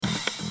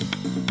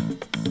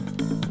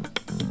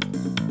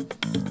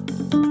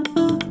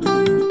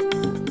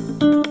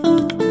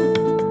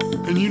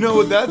know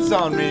what that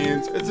sound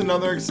means. It's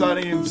another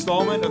exciting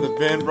installment of the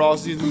Fan for All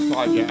Seasons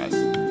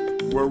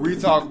podcast, where we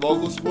talk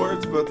local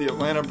sports, both the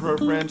Atlanta Pro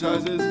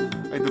franchises,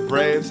 like the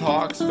Braves,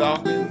 Hawks,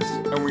 Falcons,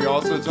 and we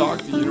also talk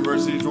the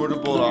University of Georgia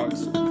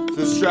Bulldogs.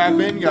 So strap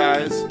in,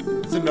 guys.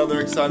 It's another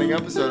exciting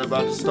episode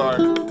about to start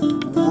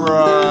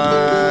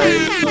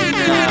right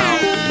now.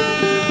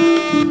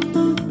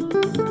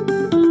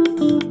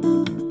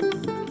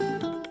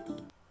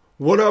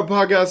 What up,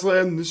 podcast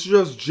land? This is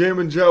just Jam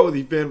and Joe with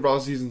the Fan for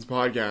All Seasons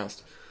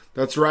podcast.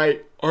 That's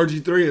right,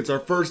 RG3, it's our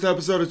first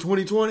episode of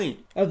 2020.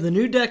 Of the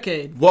new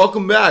decade.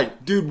 Welcome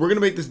back. Dude, we're going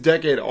to make this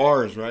decade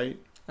ours, right?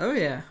 Oh,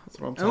 yeah. That's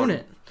what I'm Own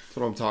it. That's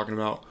what I'm talking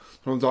about.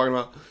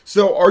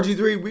 So,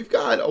 RG3, we've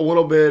got a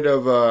little bit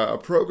of a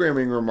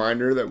programming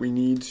reminder that we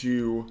need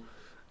to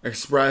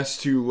express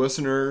to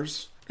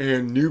listeners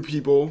and new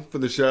people for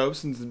the show,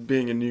 since it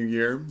being a new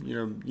year. You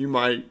know, you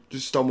might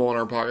just stumble on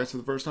our podcast for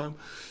the first time.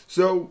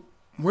 So,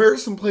 where are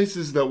some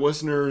places that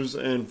listeners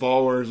and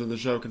followers of the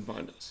show can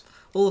find us?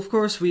 Well, of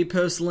course, we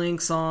post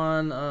links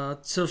on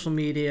social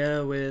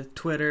media with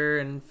Twitter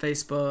and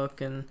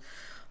Facebook and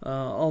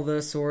all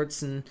those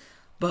sorts.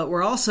 But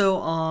we're also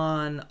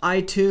on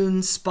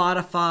iTunes,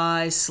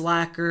 Spotify,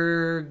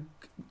 Slacker,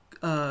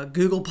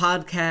 Google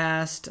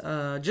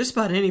Podcast, just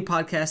about any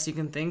podcast you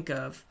can think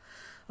of.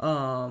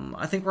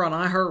 I think we're on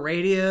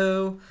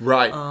iHeartRadio.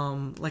 Right.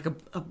 Like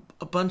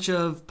a bunch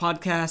of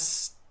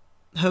podcasts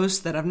hosts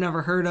that I've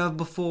never heard of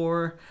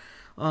before.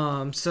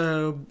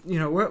 So, you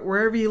know,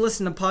 wherever you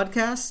listen to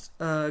podcasts,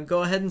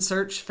 go ahead and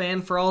search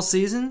Fan for All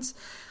Seasons.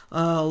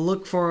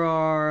 Look for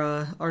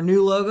our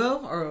new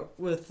logo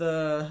with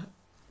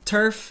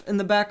turf in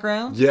the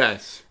background.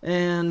 Yes.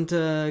 And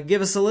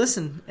give us a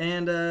listen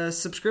and a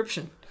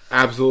subscription.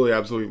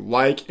 Absolutely.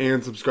 Like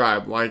and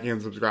subscribe.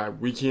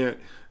 We can't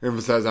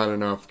emphasize that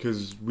enough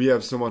because we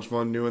have so much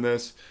fun doing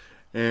this.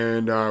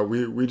 And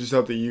we just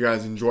hope that you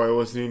guys enjoy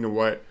listening to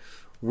what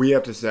we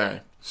have to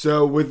say.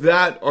 So with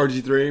that,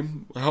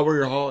 RG3, how were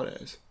your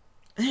holidays?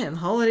 Man,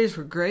 holidays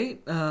were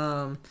great.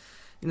 I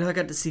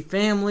got to see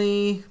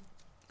family,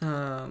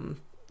 hang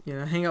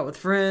out with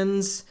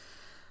friends.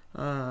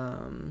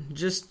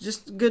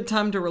 Just a good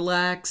time to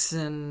relax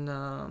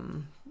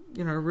and,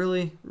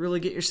 really, really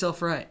get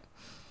yourself right.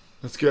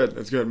 That's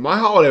good. My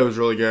holiday was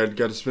really good.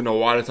 Got to spend a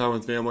lot of time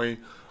with family.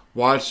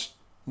 Watched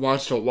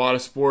a lot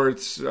of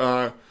sports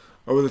over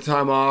the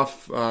time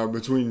off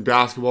between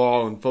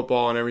basketball and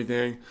football and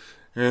everything.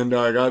 And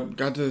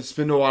got to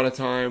spend a lot of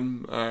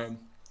time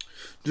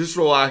just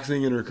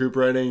relaxing and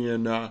recuperating.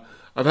 And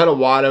I've had a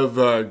lot of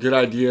good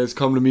ideas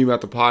come to me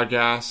about the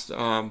podcast.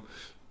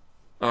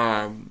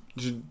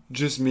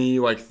 Just me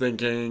like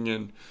thinking,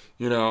 and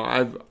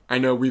I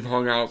know we've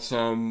hung out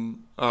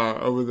some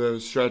over the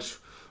stretch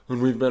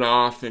when we've been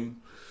off, and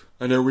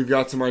I know we've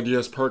got some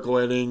ideas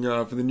percolating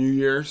for the new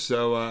year.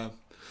 So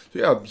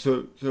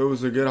it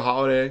was a good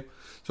holiday.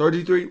 So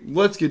RG3,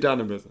 let's get down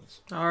to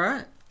business. All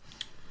right.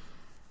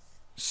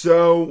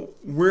 So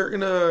we're going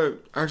to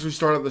actually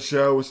start out the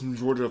show with some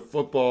Georgia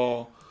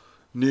football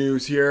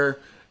news here.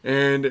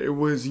 And it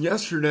was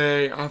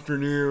yesterday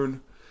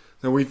afternoon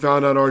that we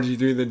found out,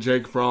 RG3, that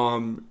Jake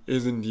Fromm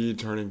is indeed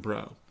turning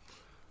pro.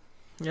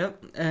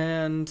 Yep.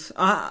 And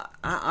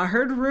I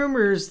heard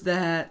rumors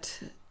that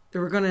they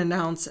were going to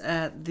announce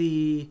at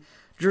the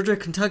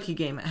Georgia-Kentucky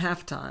game at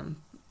halftime,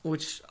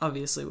 which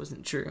obviously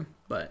wasn't true.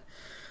 But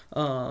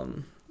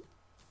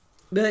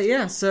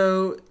yeah,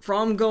 so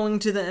Fromm going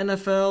to the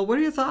NFL, what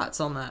are your thoughts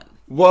on that?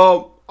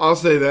 Well, I'll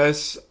say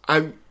this.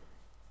 I'm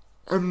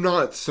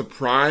not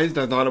surprised.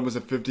 I thought it was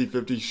a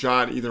 50-50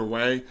 shot either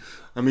way.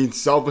 I mean,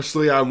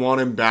 selfishly, I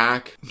want him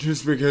back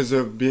just because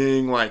of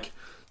being like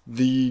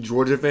the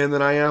Georgia fan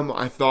that I am.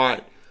 I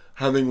thought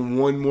having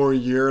one more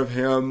year of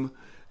him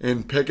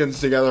and Pickens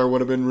together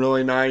would have been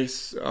really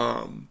nice.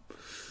 I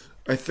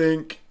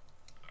think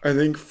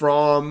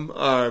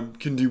Fromm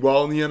can do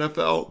well in the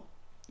NFL.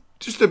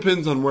 Just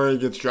depends on where he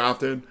gets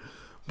drafted.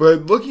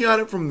 But looking at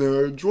it from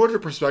the Georgia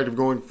perspective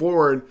going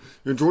forward,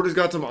 Georgia's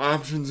got some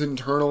options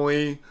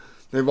internally.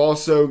 They've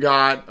also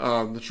got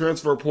the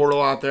transfer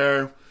portal out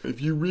there.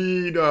 If you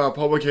read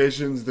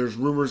publications, there's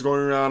rumors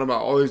going around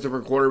about all these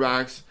different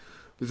quarterbacks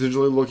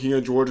potentially looking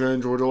at Georgia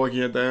and Georgia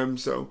looking at them.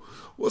 So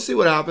we'll see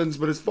what happens.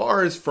 But as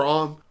far as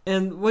Fromm,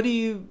 and what do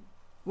you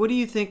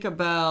think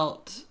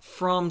about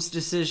Fromm's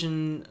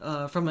decision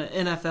from an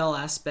NFL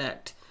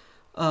aspect?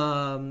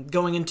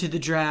 Going into the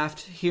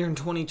draft here in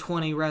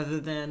 2020 rather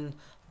than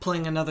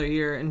playing another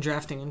year and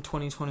drafting in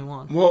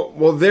 2021.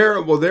 Well,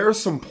 there are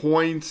some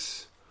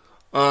points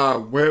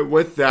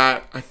with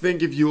that. I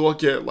think if you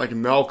look at like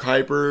Mel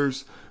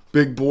Kiper's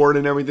big board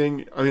and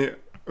everything, I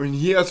mean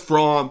he has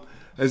Fromm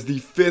as the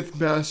 5th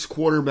best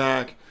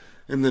quarterback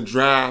in the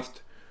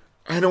draft.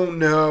 I don't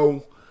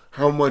know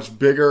how much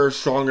bigger,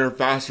 stronger,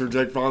 faster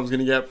Jake Fromm's going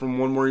to get from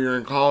one more year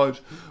in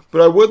college,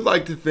 but I would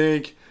like to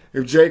think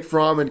if Jake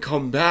Fromm had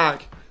come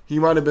back, he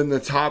might have been the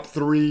top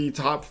 3,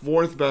 top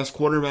 4th best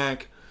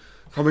quarterback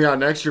coming out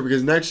next year,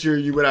 because next year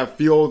you would have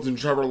Fields and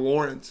Trevor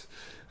Lawrence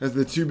as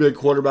the two big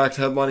quarterbacks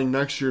headlining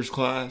next year's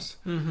class.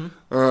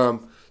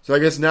 Mm-hmm. So I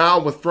guess now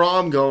with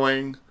Fromm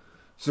going,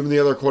 some of the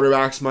other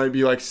quarterbacks might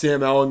be like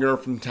Sam Ellinger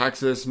from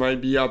Texas might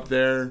be up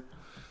there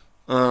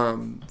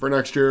for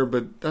next year,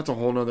 but that's a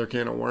whole nother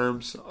can of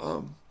worms.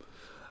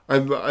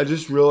 I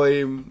just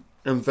really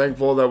am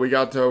thankful that we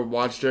got to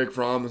watch Jake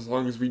Fromm as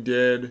long as we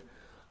did.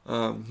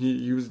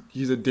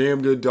 He's a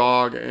damn good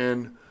dog,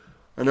 and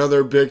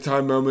another big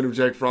time moment of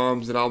Jake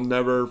Fromm's that I'll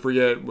never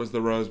forget was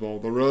the Rose Bowl.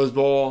 The Rose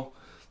Bowl,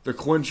 the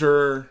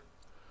clincher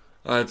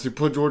to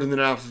put Georgia in the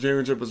national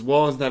championship as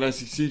well as that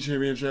SEC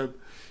championship.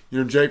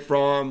 Jake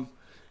Fromm,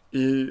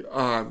 he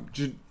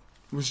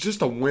was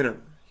just a winner.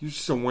 He was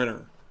just a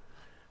winner.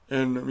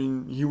 And, I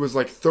mean, he was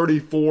like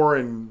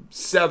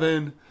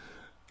 34-7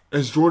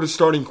 as Georgia's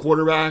starting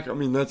quarterback. I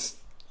mean, that's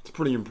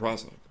pretty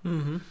impressive.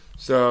 Mm-hmm.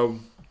 So,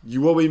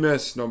 you will be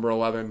missed, number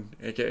 11,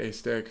 a.k.a.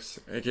 Sticks,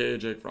 a.k.a.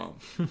 Jake Fromm.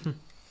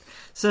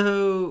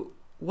 So,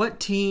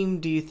 what team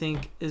do you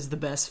think is the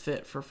best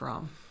fit for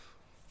Fromm?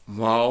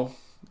 Well,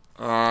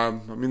 I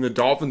mean, the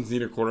Dolphins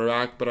need a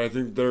quarterback, but I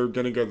think they're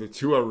going to go the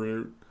Tua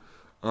route.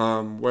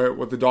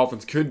 What the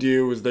Dolphins could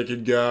do is they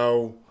could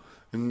go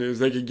and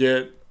they could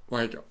get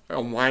like a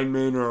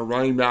lineman or a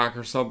running back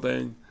or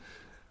something,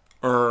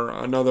 or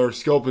another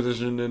skill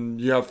position,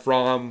 and you have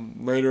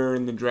Fromm later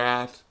in the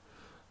draft.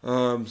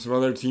 Some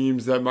other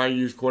teams that might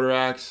use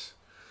quarterbacks,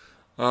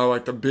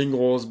 like the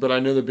Bengals, but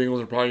I know the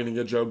Bengals are probably going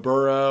to get Joe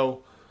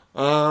Burrow.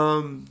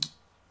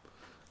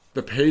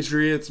 The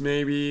Patriots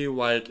maybe,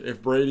 like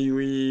if Brady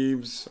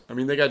leaves. I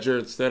mean, they got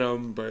Jarrett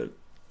Stidham, but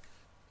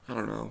I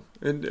don't know.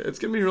 And it's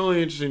going to be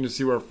really interesting to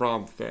see where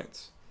Fromm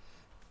fits.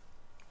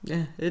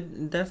 Yeah,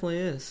 it definitely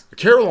is.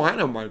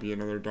 Carolina might be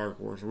another dark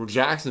horse, or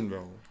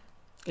Jacksonville.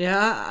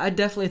 Yeah, I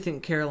definitely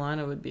think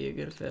Carolina would be a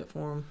good fit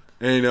for him.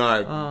 And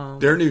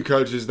their new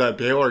coach is that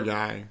Baylor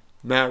guy,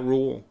 Matt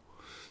Rule.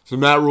 So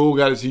Matt Rule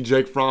got to see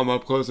Jake Fromm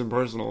up close and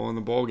personal in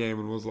the bowl game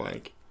and was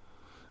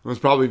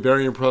probably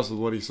very impressed with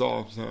what he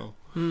saw. So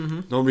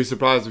don't be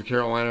surprised if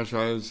Carolina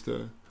tries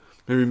to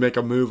maybe make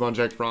a move on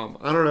Jake Fromm.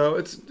 I don't know.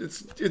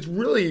 It's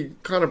really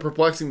kind of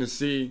perplexing to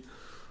see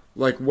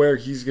like where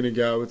he's going to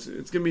go. It's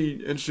going to be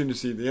interesting to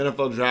see. The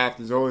NFL draft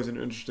is always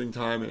an interesting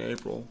time in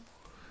April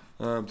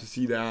to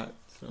see that.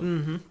 So,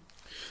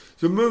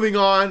 so moving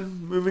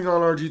on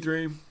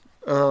RG3.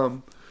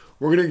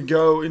 We're going to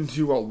go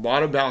into a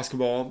lot of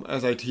basketball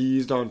as I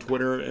teased on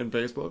Twitter and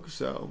Facebook.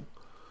 So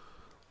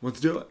let's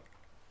do it.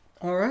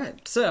 All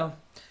right. So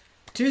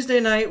Tuesday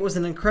night was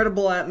an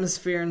incredible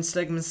atmosphere in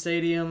Stegeman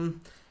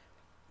Stadium.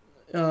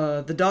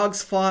 The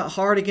Dogs fought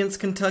hard against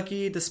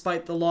Kentucky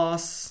despite the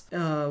loss.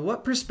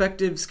 What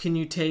perspectives can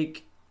you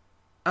take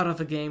out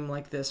of a game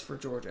like this for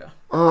Georgia?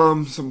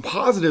 Some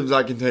positives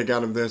I can take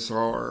out of this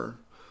are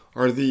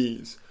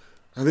these.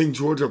 I think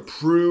Georgia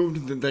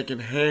proved that they can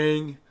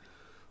hang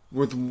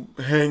with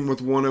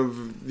one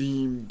of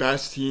the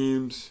best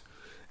teams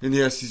in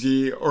the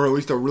SEC, or at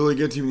least a really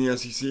good team in the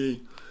SEC.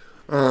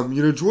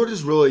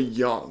 Georgia's really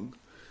young,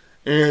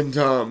 and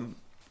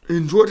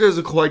Georgia as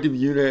a collective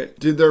unit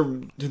did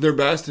their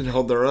best and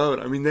held their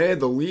own. I mean, they had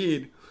the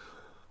lead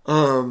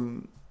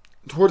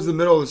towards the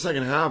middle of the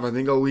second half. I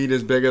think a lead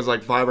as big as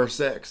like 5 or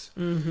 6.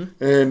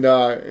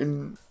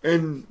 And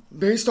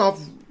based off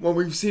what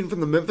we've seen from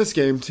the Memphis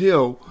game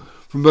too,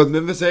 from both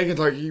Memphis and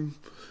Kentucky,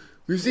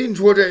 we've seen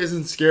Georgia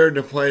isn't scared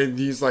to play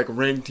these like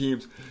ranked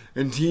teams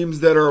and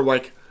teams that are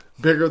like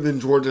bigger than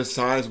Georgia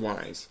size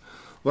wise.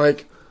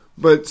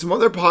 But some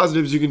other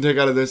positives you can take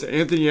out of this: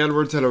 Anthony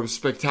Edwards had a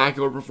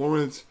spectacular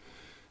performance.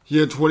 He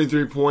had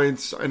 23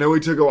 points. I know he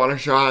took a lot of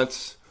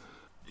shots.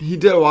 He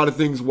did a lot of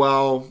things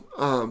well.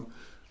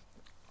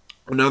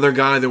 Another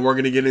guy that we're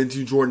going to get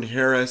into, Jordan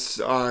Harris,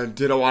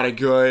 did a lot of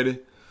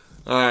good.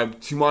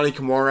 Tumani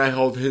Kamara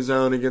held his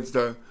own against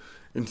the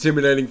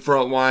intimidating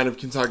front line of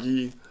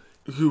Kentucky,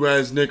 who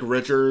has Nick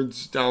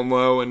Richards down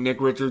low, and Nick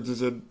Richards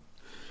is a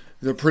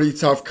pretty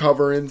tough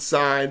cover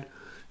inside.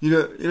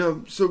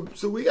 So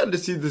we got to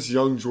see this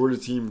young Georgia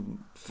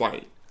team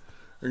fight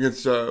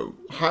against a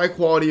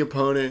high-quality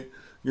opponent,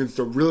 against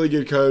a really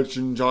good coach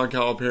in John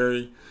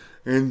Calipari.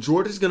 And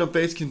Georgia's going to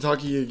face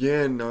Kentucky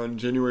again on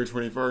January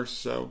 21st,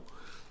 so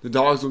the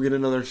Dogs will get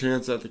another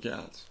chance at the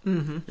Cats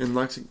in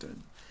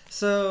Lexington.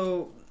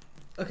 So,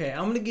 okay,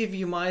 I'm going to give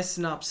you my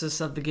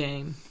synopsis of the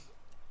game,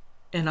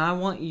 and I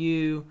want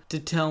you to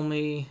tell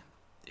me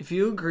if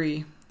you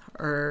agree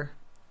or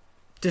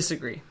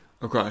disagree.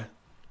 Okay.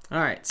 All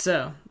right,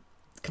 so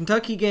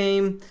Kentucky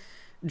game,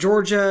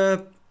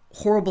 Georgia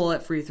horrible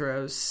at free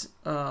throws.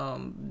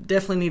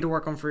 Definitely need to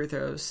work on free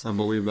throws. I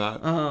believe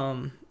that.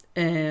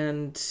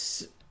 And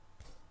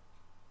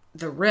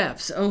the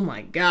refs, oh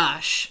my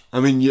gosh! I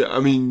mean,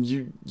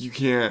 you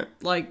can't.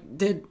 Like,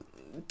 did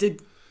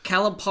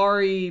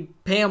Calipari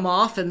pay them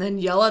off and then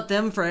yell at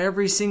them for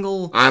every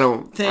single thing?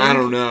 I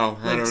don't know.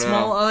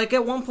 Like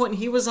at one point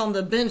he was on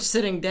the bench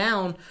sitting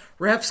down.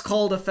 Refs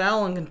called a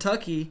foul in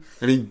Kentucky,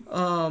 and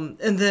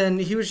and then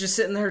he was just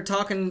sitting there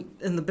talking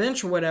in the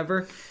bench or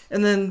whatever,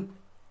 and then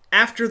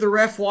after the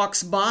ref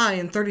walks by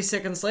and 30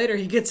 seconds later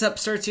he gets up,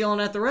 starts yelling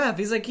at the ref.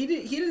 He's like, he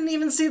didn't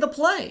even see the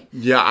play.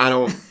 Yeah, I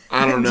don't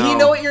know. Do you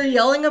know what you're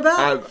yelling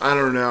about? I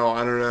don't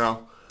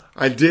know.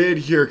 I did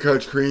hear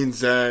Coach Crean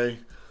say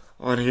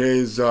on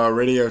his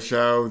radio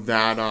show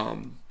that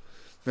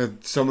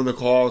that some of the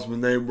calls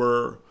when they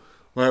were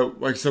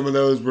like some of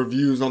those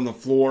reviews on the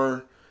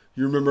floor,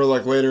 you remember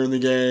like later in the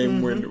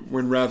game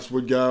when refs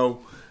would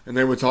go and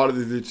they would talk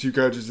to the two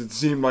coaches, it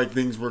seemed like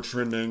things were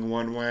trending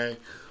one way.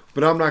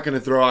 But I'm not going to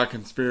throw out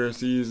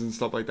conspiracies and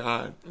stuff like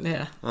that.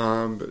 Yeah.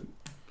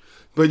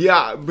 But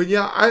yeah,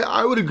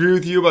 I would agree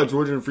with you about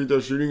Georgia and free throw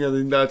shooting. I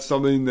think that's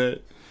something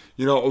that,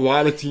 a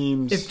lot of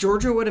teams. If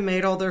Georgia would have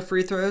made all their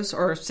free throws,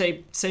 or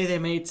say they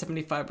made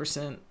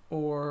 75%,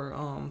 or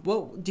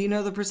what do you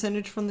know the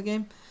percentage from the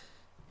game?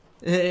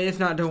 If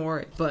not, don't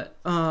worry. But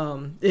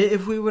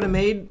if we would have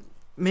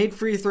made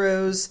free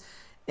throws,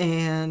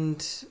 and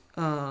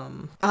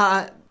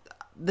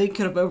they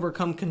could have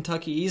overcome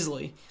Kentucky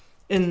easily.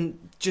 And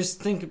just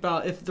think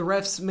about if the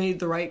refs made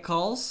the right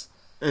calls.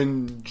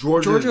 And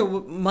Georgia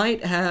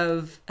might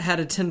have had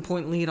a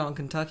 10-point lead on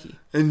Kentucky.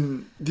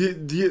 And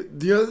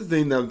the other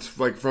thing that's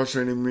like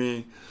frustrating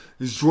me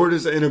is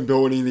Georgia's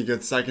inability to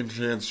get second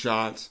chance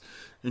shots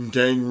and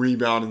getting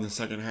rebound in the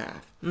second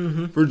half.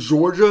 Mm-hmm. For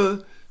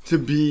Georgia to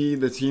be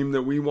the team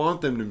that we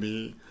want them to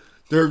be,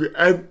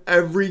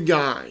 every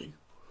guy,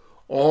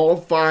 all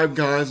 5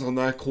 guys on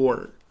that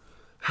court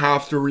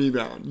have to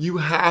rebound. You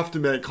have to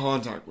make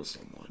contact with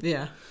someone.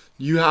 Yeah.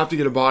 You have to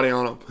get a body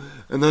on them.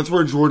 And that's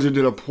where Georgia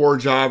did a poor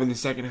job in the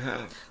second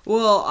half.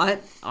 Well, I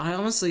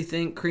honestly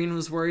think Crean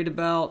was worried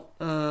about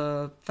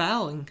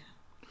fouling.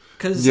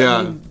 Because,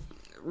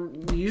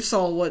 you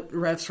saw what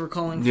refs were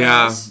calling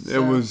fouls. Yeah,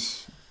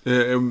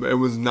 it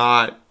was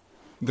not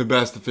the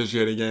best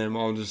officiated game.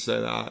 I'll just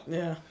say that.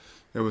 Yeah.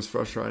 It was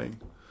frustrating.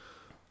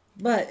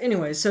 But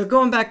anyway, so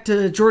going back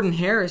to Jordan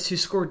Harris, who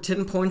scored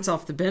 10 points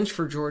off the bench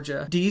for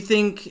Georgia. Do you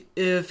think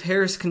if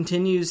Harris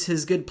continues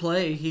his good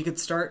play, he could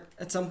start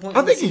at some point?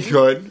 I think he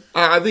could.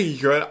 I think he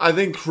could. I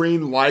think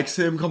Crean likes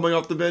him coming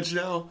off the bench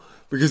now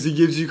because he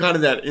gives you kind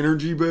of that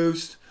energy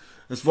boost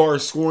as far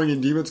as scoring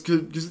and defense.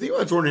 Because the thing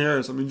about Jordan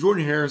Harris,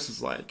 Jordan Harris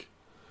is like,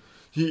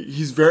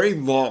 he's very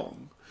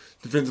long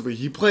defensively.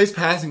 He plays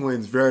passing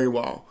lanes very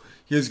well.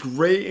 He has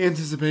great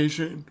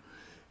anticipation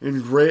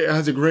and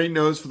has a great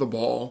nose for the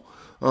ball.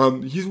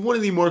 He's one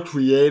of the more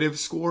creative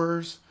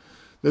scorers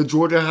that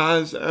Georgia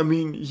has.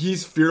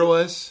 He's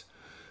fearless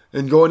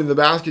and going to the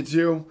basket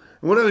too.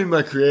 And what I mean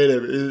by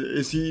creative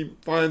is he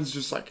finds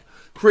just like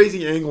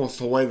crazy angles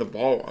to lay the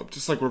ball up.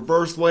 Just like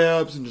reverse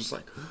layups and just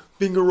like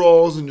finger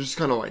rolls and just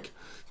kind of like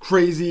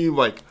crazy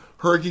like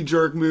herky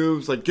jerk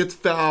moves. Like gets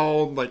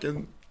fouled. Like is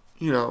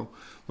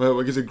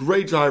a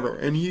great driver.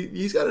 And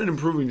he's got an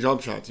improving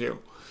jump shot too.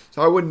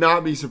 So I would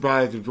not be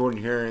surprised if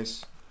Jordan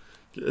Harris,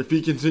 if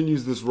he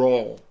continues this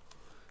role,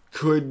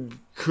 could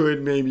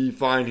maybe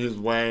find his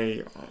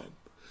way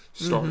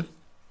starting.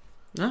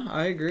 No,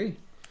 I agree.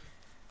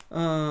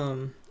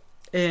 And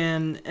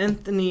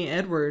Anthony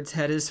Edwards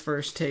had his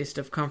first taste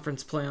of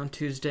conference play on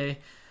Tuesday.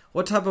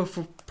 What type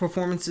of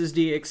performances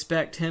do you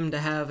expect him to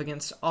have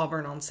against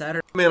Auburn on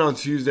Saturday? On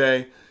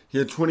Tuesday, he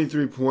had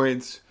 23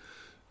 points.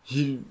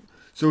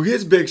 So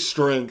his big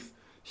strength,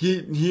 he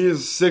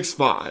is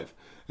 6'5",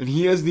 and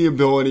he has the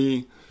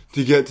ability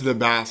to get to the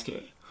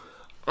basket.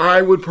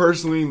 I would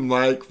personally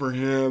like for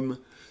him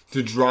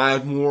to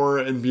drive more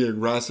and be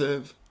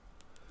aggressive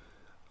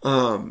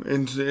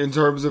in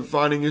terms of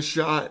finding his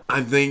shot.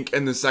 I think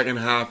in the second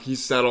half he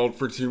settled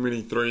for too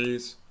many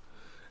threes.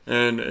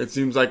 And it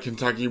seems like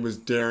Kentucky was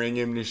daring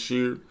him to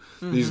shoot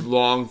these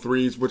long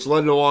threes, which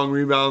led to long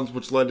rebounds,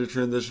 which led to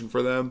transition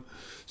for them.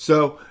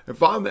 So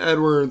if I'm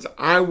Edwards,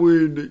 I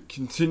would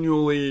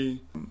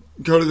continually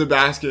go to the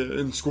basket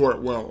and score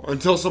it well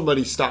until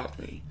somebody stopped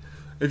me.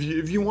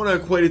 If you want to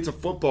equate it to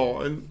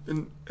football,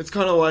 and it's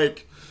kind of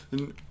like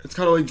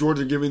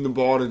Georgia giving the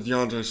ball to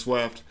DeAndre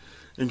Swift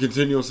and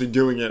continuously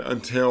doing it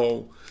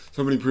until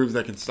somebody proves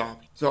they can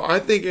stop you. So I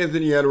think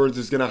Anthony Edwards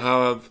is going to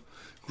have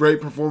great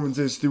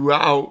performances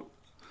throughout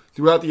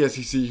the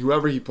SEC,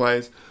 whoever he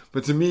plays.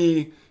 But to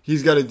me,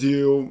 he's got to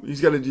do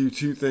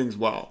 2 things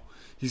well.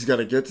 He's got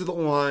to get to the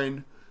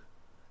line,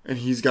 and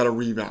he's got to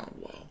rebound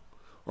well.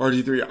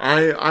 RG3,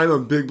 I'm a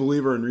big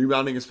believer in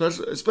rebounding,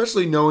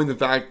 especially knowing the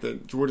fact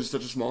that Georgia's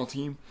such a small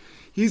team.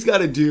 He's got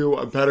to do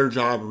a better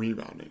job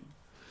rebounding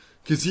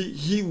because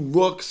he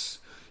looks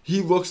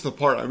the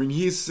part.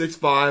 He's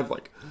 6'5",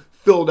 like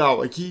filled out,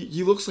 like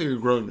he looks like a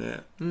grown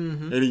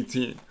man at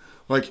 18.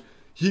 Like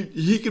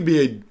he could be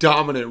a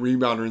dominant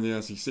rebounder in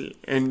the SEC.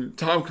 And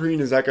Tom Crean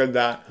has echoed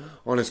that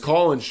on his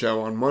call-in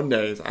show on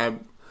Mondays. I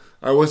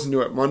listened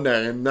to it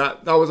Monday, and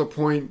that was a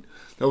point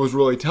that was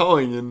really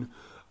telling. And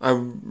I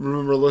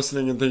remember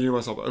listening and thinking to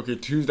myself, okay,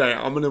 Tuesday,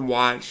 I'm going to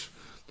watch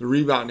the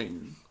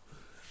rebounding.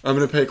 I'm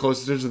going to pay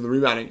close attention to the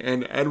rebounding.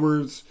 And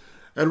Edwards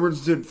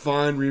did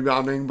fine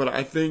rebounding, but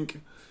I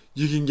think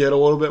you can get a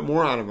little bit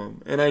more out of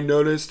him. And I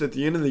noticed at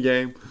the end of the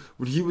game,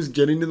 when he was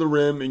getting to the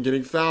rim and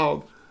getting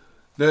fouled,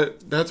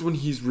 that's when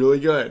he's really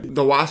good.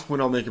 The last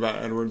point I'll make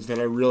about Edwards that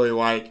I really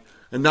like,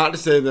 and not to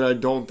say that I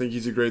don't think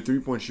he's a great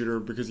three-point shooter,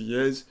 because he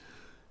is,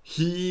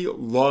 he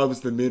loves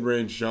the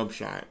mid-range jump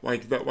shot.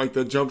 Like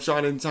the jump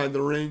shot inside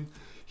the ring.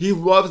 He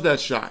loves that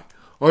shot.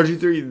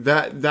 RG3,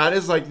 that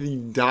is like the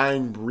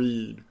dying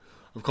breed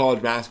of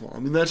college basketball. I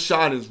mean, that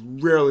shot is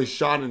rarely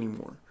shot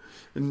anymore.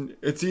 And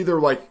it's either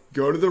like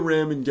go to the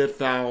rim and get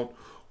fouled,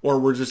 or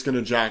we're just going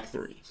to jack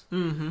threes.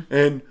 Mm-hmm.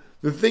 And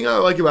the thing I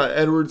like about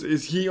Edwards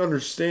is he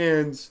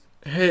understands,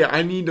 hey,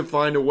 I need to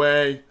find a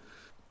way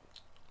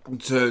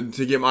to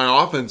get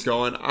my offense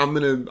going. I'm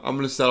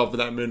gonna settle for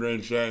that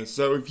mid-range J.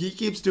 So if he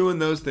keeps doing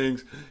those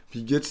things, if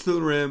he gets to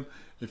the rim,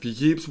 if he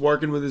keeps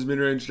working with his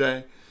mid-range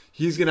J,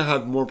 he's gonna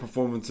have more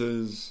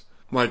performances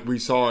like we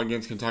saw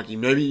against Kentucky,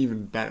 maybe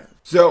even better.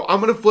 So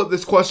I'm gonna flip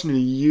this question to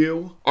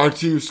you. Our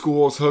two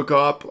schools hook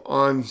up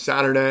on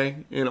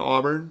Saturday in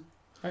Auburn.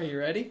 Are you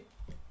ready?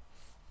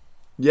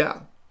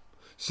 Yeah.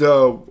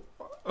 So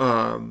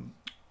I'm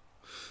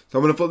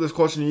gonna flip this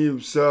question to you.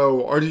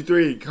 So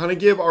RG3, kind of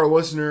give our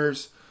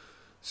listeners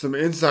some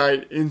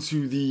insight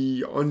into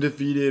the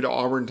undefeated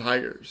Auburn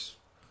Tigers.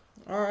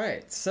 All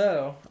right.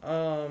 So,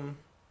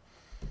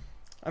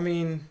 I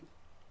mean,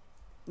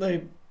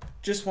 they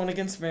just won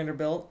against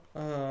Vanderbilt,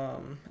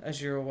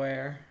 as you're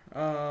aware.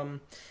 And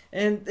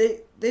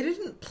they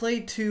didn't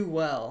play too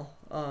well,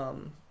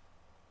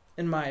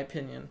 in my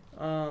opinion.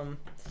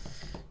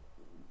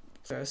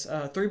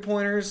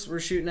 Three-pointers were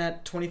shooting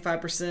at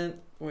 25%,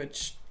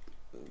 which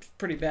is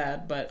pretty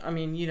bad. But, I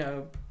mean,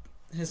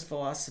 his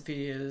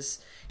philosophy is,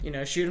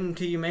 shoot them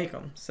till you make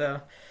them.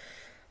 So,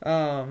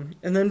 and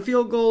then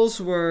field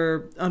goals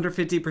were under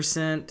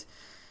 50%,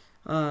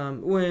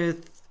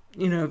 with,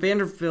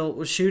 Vanderbilt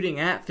was shooting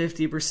at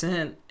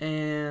 50%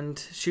 and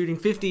shooting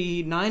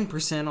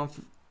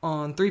 59%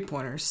 on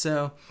three-pointers.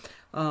 So,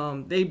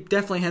 they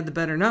definitely had the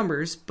better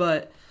numbers,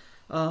 but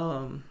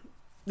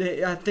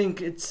I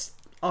think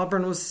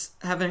Auburn was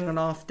having an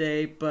off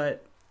day,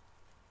 but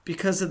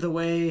because of the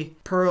way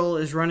Pearl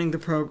is running the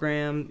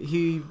program,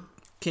 he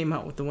came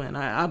out with the win,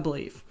 I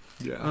believe.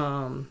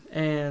 Yeah.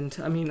 And,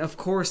 I mean, of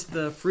course,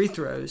 the free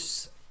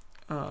throws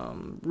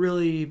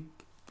really,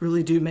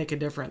 really do make a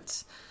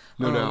difference.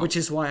 No doubt. Which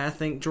is why I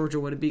think Georgia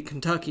would have beat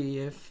Kentucky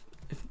if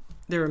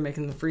they were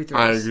making the free throws.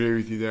 I agree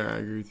with you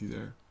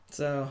there.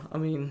 So, I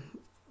mean,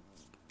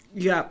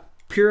 you got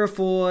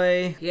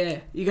Purifoy. Yeah,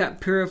 you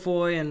got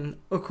Purifoy and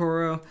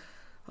Okoro,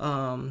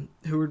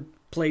 who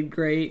played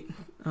great.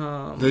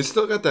 They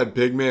still got that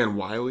big man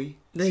Wiley.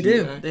 They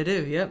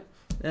do, yep.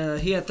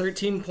 He had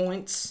 13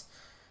 points.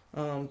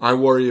 I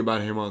worry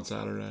about him on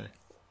Saturday.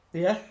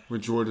 Yeah?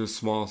 With Georgia's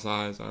small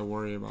size, I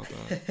worry about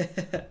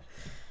that.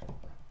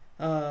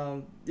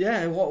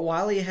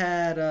 Wiley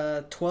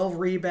had 12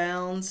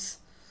 rebounds,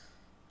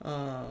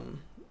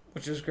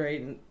 which was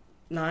great, and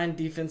 9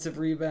 defensive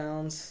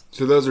rebounds.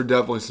 So those are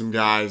definitely some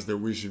guys that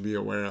we should be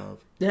aware of.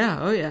 Yeah,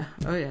 oh yeah.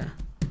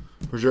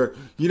 For sure.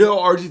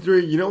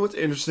 RG3, what's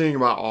interesting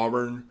about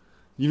Auburn?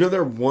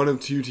 They're one of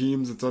two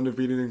teams that's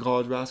undefeated in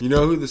college basketball. You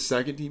know who the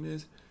second team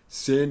is?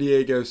 San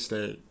Diego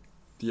State,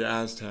 the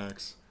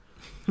Aztecs.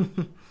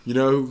 You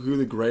know who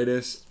the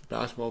greatest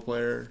basketball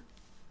player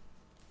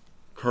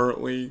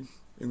currently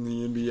in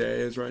the NBA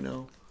is right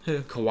now?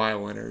 Who?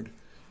 Kawhi Leonard.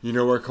 You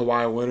know where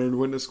Kawhi Leonard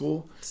went to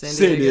school?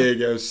 San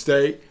Diego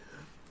State.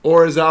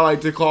 Or as I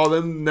like to call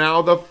them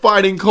now, the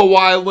Fighting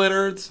Kawhi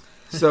Leonards.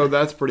 So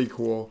that's pretty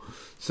cool.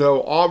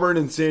 So Auburn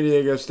and San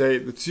Diego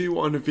State, the two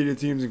undefeated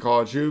teams in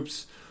college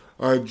hoops.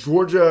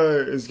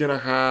 Georgia is going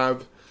to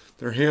have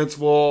their hands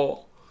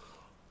full.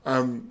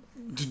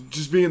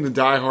 Just being the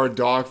diehard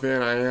dog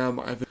fan I am,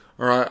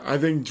 I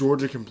think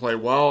Georgia can play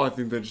well. I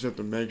think they just have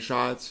to make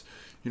shots.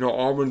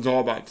 Auburn's all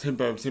about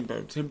tempo,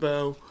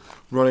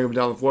 running them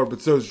down the floor.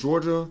 But so is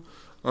Georgia.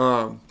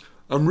 I'm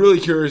really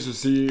curious to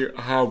see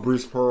how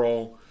Bruce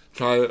Pearl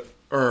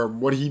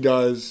what he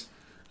does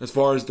as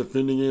far as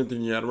defending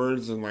Anthony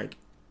Edwards and like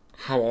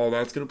how all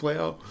that's going to play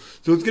out.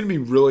 So it's going to be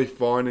really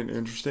fun and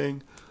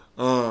interesting.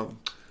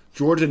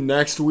 Georgia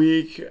next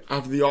week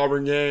after the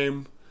Auburn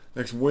game,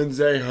 next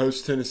Wednesday,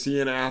 hosts Tennessee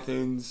in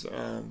Athens.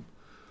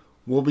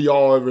 We'll be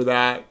all over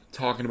that,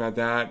 talking about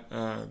that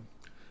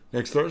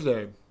next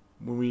Thursday.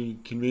 When we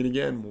convene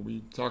again, we'll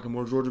be talking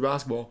more Georgia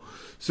basketball.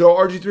 So,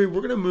 RG3,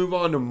 we're going to move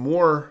on to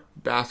more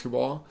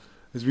basketball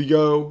as we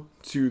go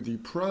to the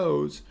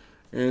pros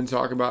and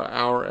talk about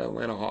our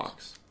Atlanta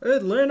Hawks.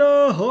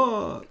 Atlanta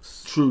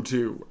Hawks. True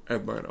to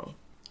Atlanta.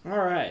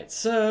 All right,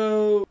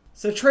 so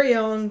Trae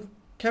Young,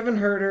 Kevin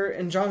Huerter,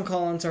 and John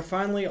Collins are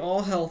finally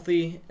all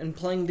healthy and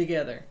playing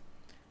together.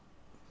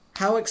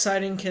 How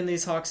exciting can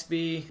these Hawks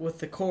be with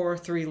the core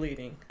three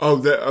leading?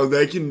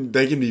 They can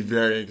be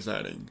very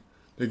exciting.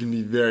 They can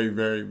be very,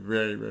 very,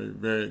 very, very,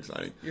 very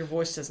exciting. Your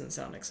voice doesn't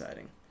sound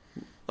exciting.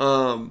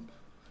 I'm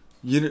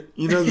giving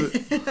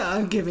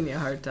you a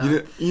hard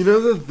time.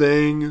 The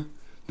thing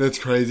that's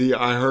crazy?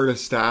 I heard a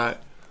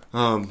stat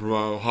from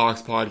a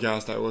Hawks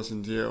podcast I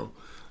listened to,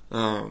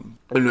 and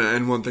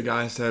what the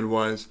guy said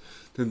was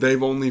that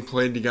they've only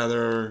played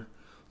together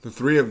the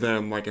three of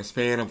them like a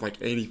span of like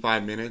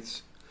 85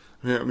 minutes.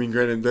 I mean,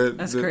 granted,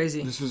 that's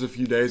crazy. This was a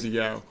few days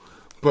ago,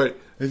 but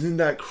isn't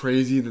that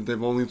crazy that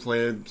they've only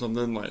played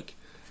something like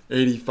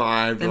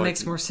 85? That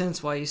makes more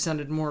sense why you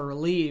sounded more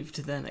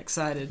relieved than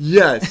excited.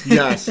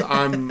 Yes,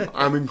 I'm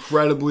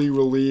incredibly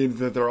relieved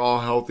that they're all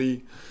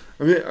healthy.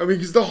 I mean,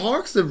 because the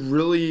Hawks have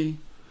really,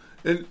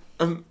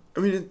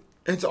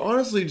 it's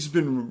honestly just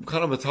been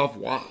kind of a tough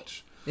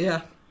watch.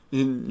 Yeah.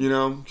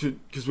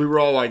 Because we were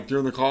all like,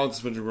 during the Collins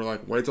suspension, we were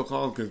like, wait till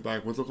Collins gets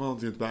back, wait till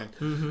Collins gets back.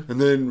 Mm-hmm.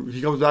 And then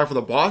he comes back for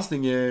the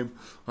Boston game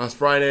last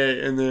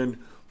Friday and then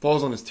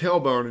falls on his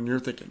tailbone, and you're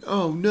thinking,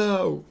 oh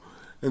no.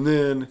 And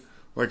then,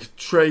 like,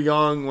 Trae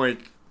Young,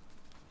 like,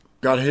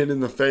 got hit in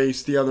the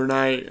face the other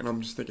night, and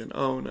I'm just thinking,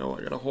 oh no,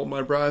 I gotta hold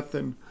my breath.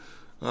 And,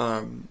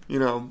 I'm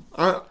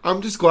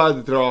just glad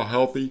that they're all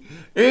healthy.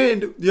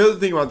 And the other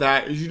thing about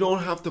that is you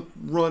don't have to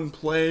run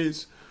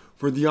plays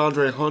for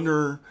DeAndre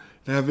Hunter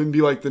and have him be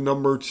like the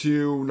number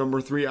 2,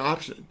 number 3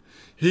 option.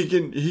 He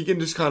can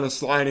just kind of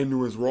slide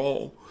into his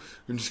role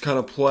and just kind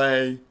of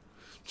play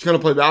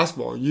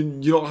basketball.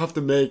 You don't have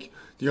to make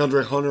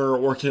DeAndre Hunter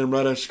or Cam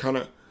Reddish kind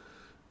of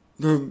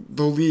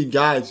the lead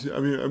guys. I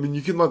mean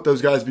you can let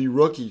those guys be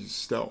rookies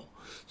still,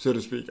 so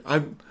to speak.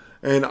 I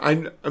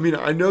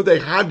know they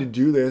had to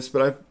do this,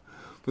 but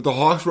the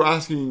Hawks were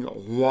asking a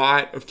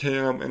lot of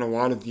Cam and a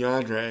lot of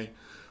DeAndre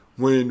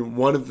when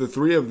one of the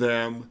three of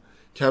them,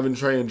 Kevin,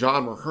 Trae, and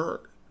John, were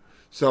hurt.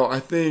 So I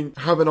think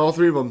having all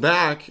three of them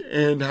back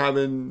and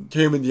having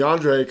Cam and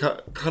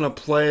DeAndre kind of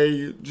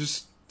play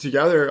just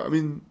together, I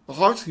mean, the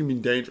Hawks can be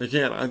dangerous. They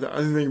can. I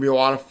think they can be a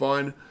lot of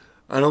fun.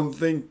 I don't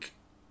think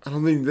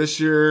this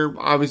year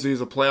obviously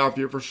is a playoff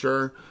year for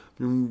sure.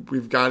 I mean,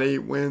 we've got 8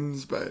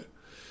 wins, but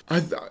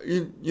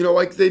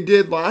like they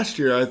did last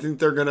year, I think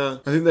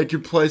they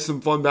could play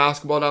some fun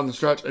basketball down the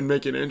stretch and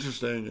make it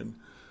interesting, and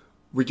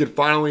we could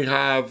finally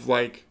have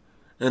like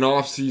an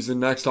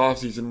next off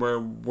season where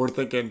we're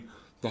thinking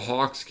the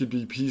Hawks could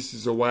be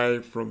pieces away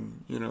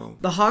from,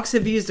 The Hawks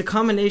have used a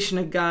combination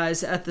of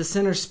guys at the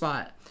center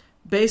spot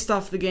based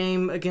off the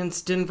game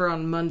against Denver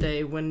on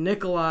Monday when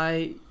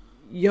Nikolai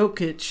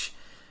Jokic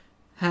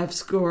have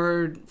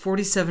scored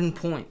 47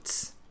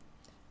 points.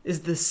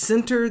 Is the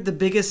center the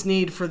biggest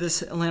need for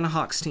this Atlanta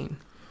Hawks team?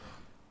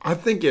 I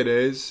think it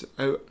is.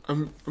 I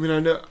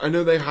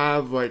know they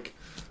have like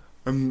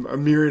a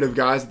myriad of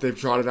guys that they've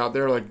trotted out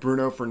there, like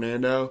Bruno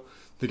Fernando,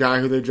 the guy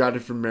who they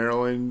drafted from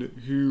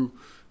Maryland, who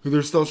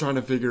they're still trying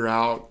to figure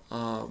out.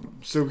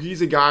 So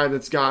he's a guy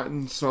that's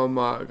gotten some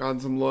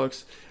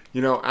looks.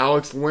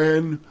 Alex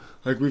Lynn,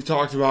 like we've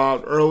talked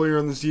about earlier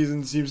in the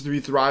season, seems to be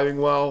thriving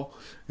well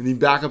in the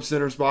backup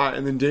center spot.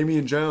 And then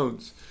Damian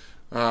Jones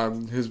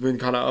has been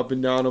kind of up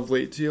and down of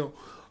late too.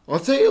 I'll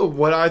tell you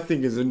what I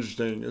think is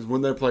interesting is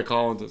when they play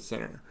Collins at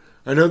center.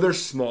 I know they're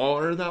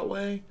smaller that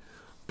way,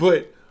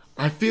 but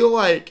I feel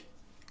like,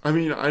 I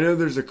know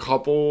there's a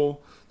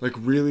couple like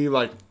really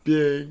like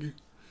big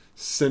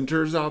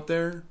centers out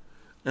there,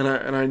 and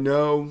I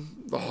know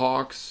the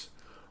Hawks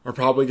are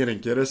probably going to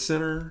get a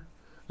center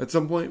at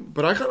some point,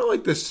 but I kind of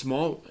like this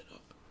small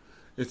lineup.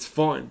 It's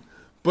fun,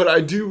 but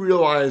I do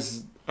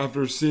realize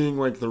after seeing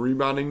like the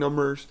rebounding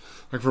numbers,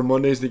 like for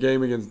Monday's the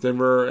game against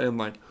Denver and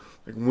like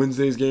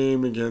Wednesday's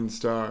game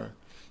against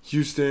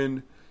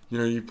Houston,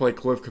 you play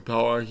Cliff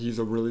Capella, he's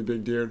a really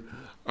big dude.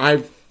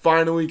 I've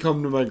finally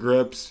come to my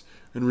grips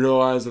and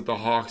realized that the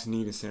Hawks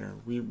need a center.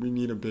 We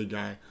need a big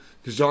guy.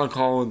 Because John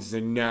Collins is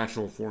a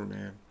natural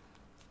four-man.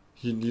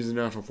 He's a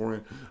natural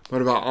four-man.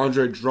 But about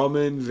Andre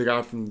Drummond, the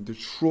guy from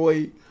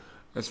Detroit,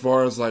 as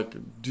far as, like,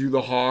 do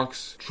the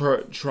Hawks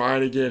try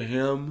to get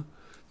him?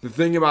 The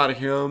thing about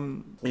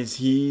him is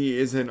he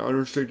is an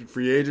unrestricted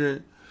free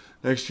agent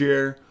next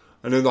year.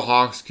 I know the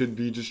Hawks could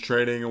be just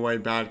trading away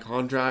bad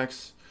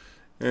contracts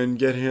and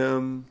get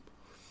him.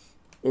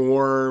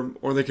 Or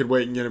they could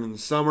wait and get him in the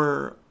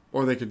summer.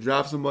 Or they could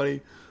draft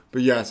somebody.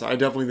 But yes, I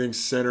definitely think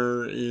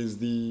center is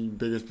the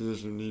biggest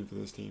position of need for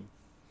this team.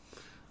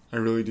 I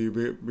really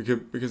do.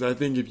 Because I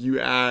think if you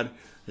add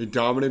a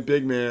dominant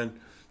big man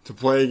to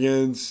play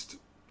against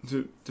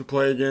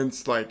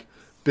like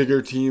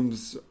bigger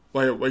teams,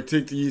 like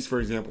take the East for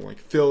example, like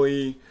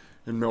Philly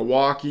and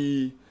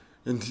Milwaukee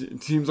and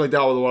teams like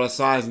that with a lot of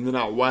size, and then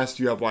out west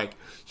you have like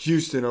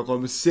Houston,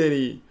 Oklahoma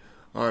City,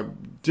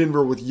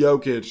 Denver with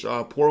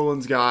Jokic,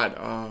 Portland's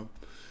got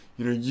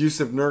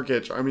Yusuf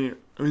Nurkic.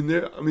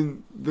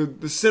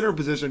 The center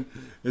position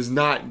is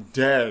not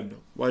dead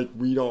like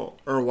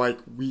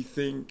we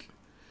think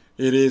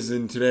it is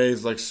in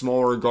today's like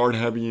smaller guard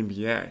heavy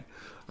NBA.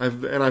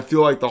 I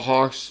feel like the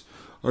Hawks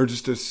are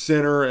just a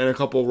center and a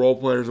couple role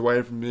players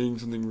away from being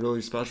something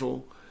really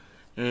special,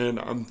 and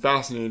I'm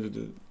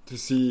fascinated to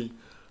see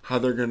how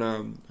they're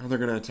gonna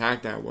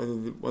attack that.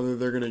 Whether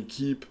they're gonna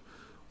keep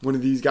one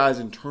of these guys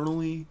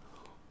internally,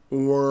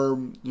 or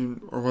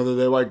whether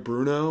they like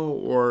Bruno,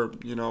 or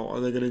are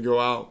they gonna go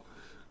out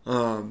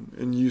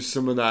and use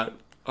some of that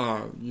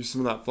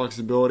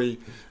flexibility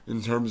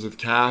in terms of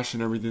cash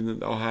and everything that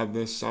they'll have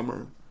this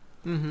summer.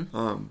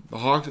 Mm-hmm. The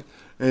Hawks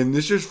and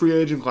this year's free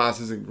agent class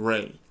isn't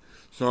great,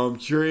 So I'm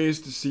curious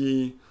to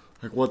see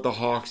like what the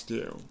Hawks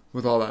do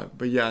with all that.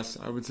 But yes,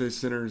 I would say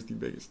center is the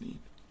biggest need.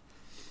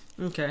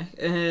 Okay,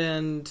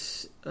 and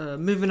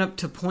moving up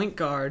to point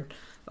guard,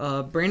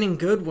 Brandon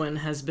Goodwin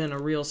has been a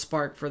real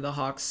spark for the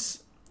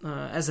Hawks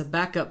as a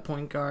backup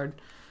point guard.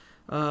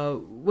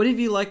 What have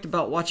you liked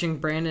about watching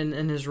Brandon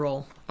in his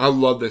role? I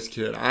love this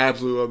kid. I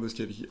absolutely love this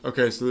kid.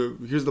 Okay, so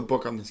here's the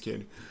book on this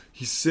kid.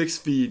 He's 6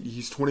 feet.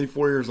 He's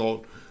 24 years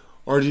old.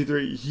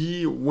 RG3,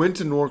 he went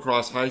to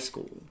Norcross High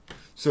School.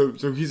 So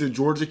he's a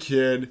Georgia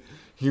kid.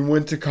 He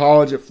went to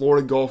college at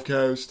Florida Gulf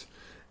Coast.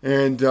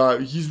 And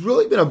he's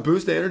really been a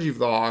boost of energy for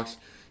the Hawks.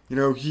 You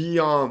know,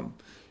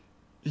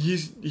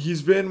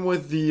 he's been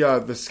with the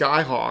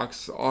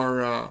Skyhawks,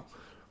 our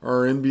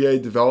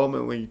NBA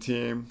Development League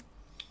team.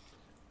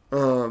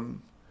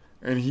 And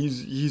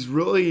he's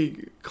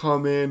really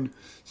come in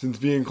since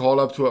being called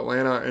up to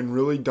Atlanta and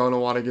really done a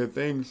lot of good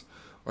things.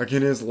 Like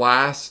in his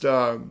last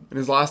 10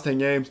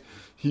 games,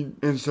 in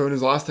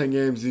his last 10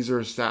 games, these are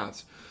his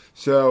stats.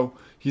 So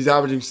he's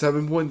averaging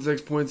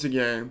 7.6 points a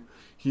game.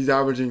 He's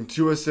averaging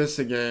 2 assists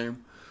a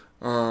game,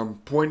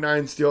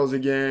 0.9 steals a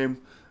game,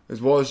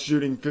 as well as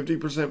shooting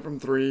 50% from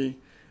 3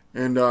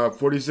 and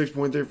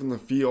 46.3 from the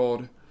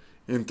field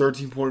in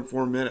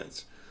 13.4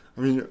 minutes.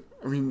 I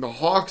mean, the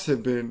Hawks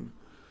have been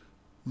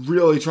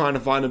really trying to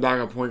find a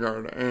backup point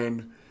guard,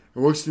 and it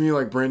looks to me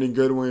like Brandon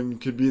Goodwin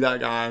could be that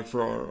guy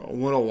for a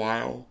little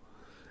while.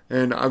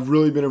 And I've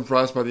really been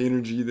impressed by the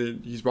energy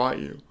that he's brought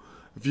you.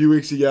 A few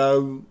weeks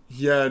ago,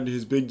 he had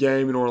his big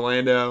game in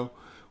Orlando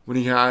when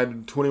he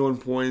had 21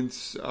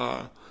 points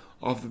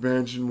off the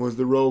bench and was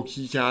the real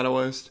key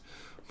catalyst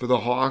for the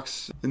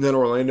Hawks in that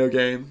Orlando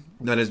game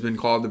that has been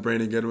called the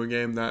Brandon Goodwin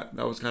game. That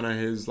was kind of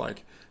his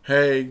like,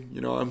 hey, you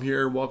know, I'm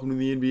here, welcome to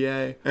the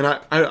NBA. And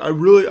I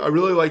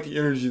really like the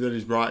energy that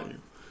he's brought you.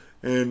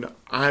 And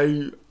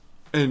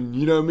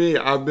you know me,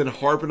 I've been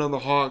harping on the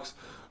Hawks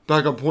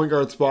backup point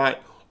guard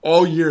spot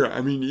all year.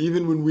 I mean,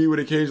 even when we would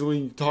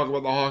occasionally talk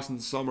about the Hawks in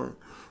the summer,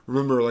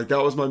 remember, like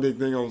that was my big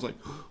thing. I was like,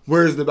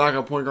 where's the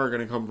backup point guard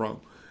going to come from?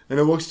 And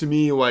it looks to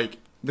me like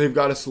they've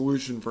got a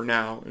solution for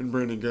now in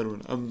Brandon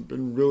Goodwin. I've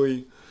been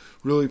really,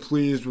 really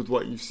pleased with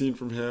what you've seen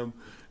from him.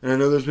 And I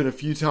know there's been a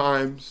few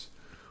times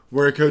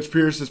where Coach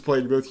Pierce has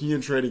played both he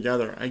and Trey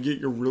together. I get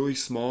you're really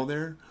small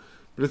there,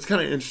 but it's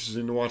kind of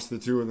interesting to watch the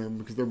two of them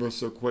because they're both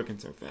so quick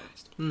and so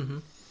fast. Mm-hmm.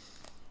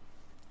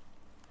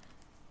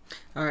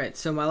 All right,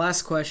 so my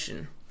last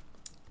question.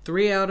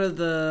 3 out of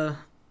the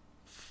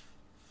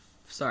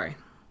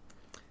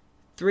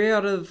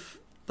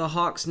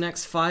Hawks'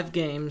 next 5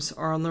 games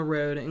are on the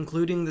road,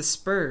 including the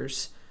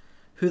Spurs,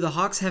 who the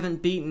Hawks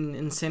haven't beaten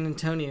in San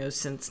Antonio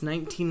since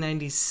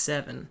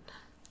 1997.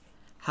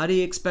 How do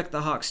you expect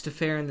the Hawks to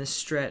fare in this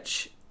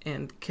stretch,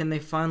 and can they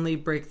finally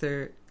break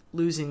their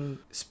losing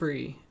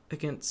spree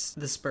against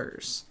the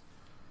Spurs?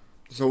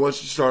 So let's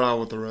just start out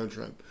with the road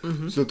trip.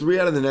 Mm-hmm. So 3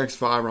 out of the next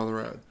 5 are on the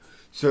road.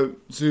 So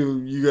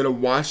you go to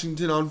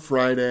Washington on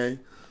Friday.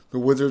 The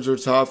Wizards are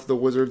tough. The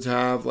Wizards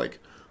have like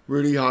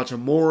Rudy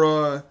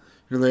Hachimura.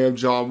 You know, they have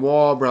John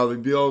Wall, Bradley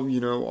Beal. You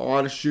know, a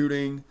lot of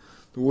shooting.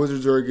 The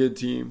Wizards are a good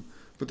team,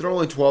 but they're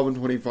only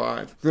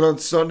 12-25. Then on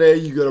Sunday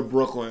you go to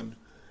Brooklyn,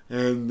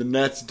 and the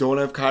Nets don't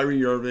have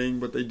Kyrie Irving,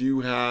 but they do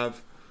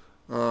have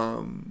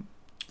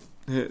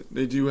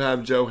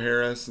Joe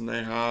Harris, and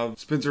they have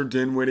Spencer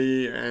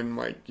Dinwiddie, and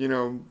like, you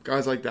know,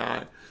 guys like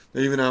that.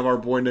 They even have our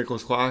boy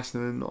Nicholas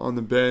Claxton on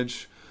the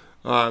bench.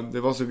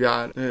 They've also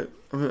got,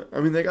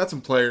 they got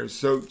some players.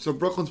 So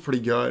Brooklyn's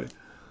pretty good,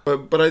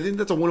 but I think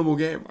that's a winnable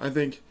game. I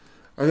think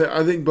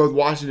both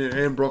Washington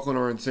and Brooklyn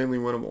are insanely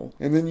winnable.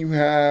 And then you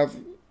have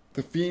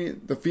the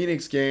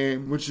Phoenix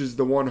game, which is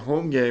the one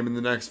home game in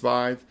the next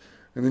 5,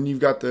 and then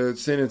you've got the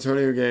San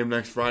Antonio game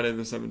next Friday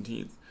the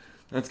 17th.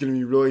 That's going to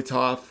be really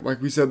tough.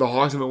 Like we said, the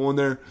Hawks haven't won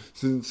there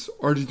since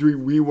RG3.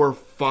 We were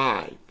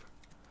 5.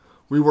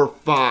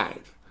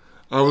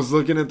 I was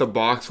looking at the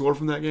box score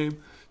from that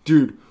game.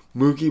 Dude,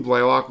 Mookie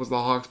Blaylock was the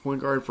Hawks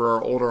point guard. For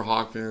our older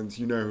Hawk fans,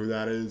 you know who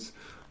that is.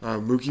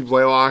 Mookie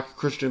Blaylock,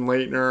 Christian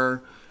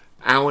Laettner,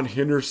 Alan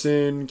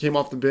Henderson came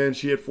off the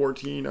bench. He had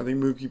 14. I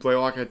think Mookie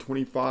Blaylock had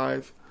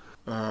 25.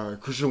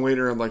 Christian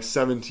Laettner had like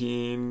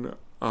 17.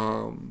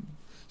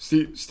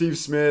 Steve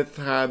Smith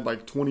had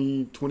like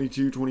 20,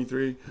 22,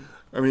 23.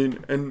 I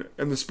mean, and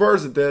the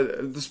Spurs so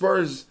the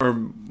Spurs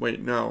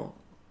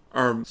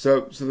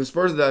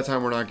at that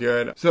time were not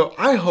good. So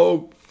I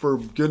hope, for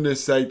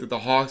goodness sake, that the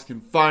Hawks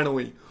can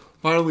finally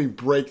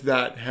break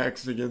that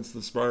hex against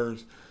the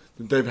Spurs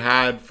that they've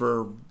had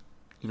for,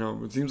 you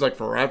know, it seems like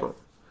forever.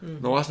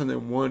 Mm-hmm. The last time they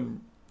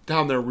won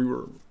down there,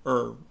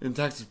 in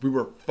Texas, we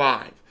were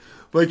 5.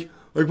 Like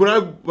when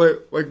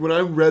I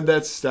read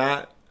that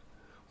stat,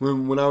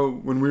 when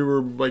we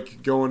were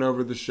like going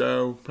over the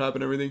show prep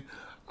and everything,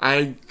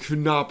 I could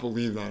not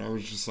believe that. I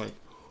was just like,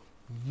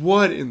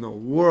 what in the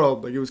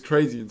world? Like, it was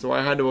crazy. And so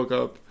I had to look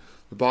up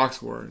the box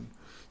score. And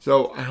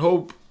so I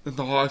hope that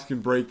the Hawks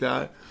can break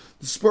that.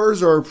 The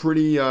Spurs are a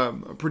pretty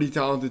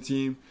talented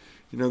team.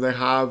 You know, they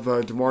have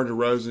DeMar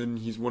DeRozan.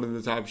 He's one of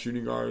the top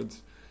shooting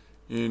guards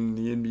in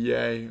the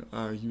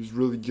NBA. He was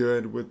really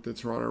good with the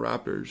Toronto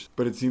Raptors,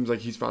 but it seems like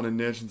he's found a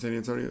niche in San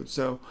Antonio.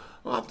 So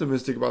I'm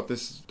optimistic about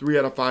this 3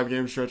 out of 5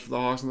 game stretch for the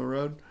Hawks on the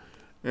road.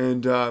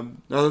 And now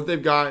that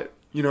they've got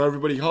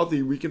everybody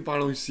healthy, we can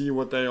finally see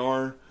what they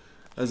are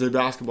as a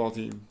basketball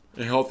team,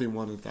 a healthy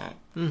one at that.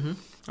 Mm-hmm.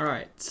 All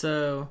right,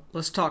 so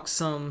let's talk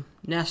some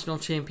national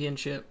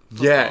championship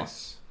football.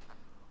 Yes,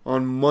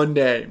 on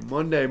Monday.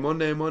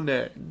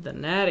 The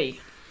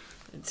Natty,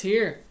 it's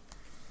here.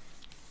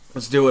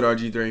 Let's do it,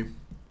 RG3.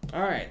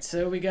 All right,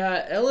 so we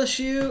got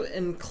LSU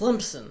and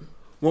Clemson.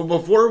 Well,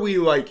 before we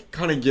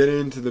kind of get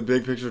into the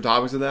big picture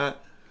topics of that,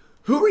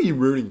 who are you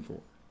rooting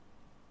for?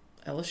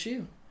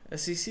 LSU,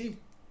 SEC.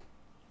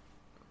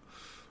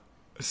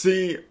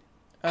 See,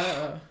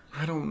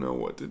 I don't know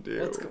what to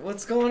do.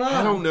 What's going on?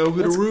 I don't know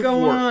who to root for. What's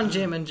going on,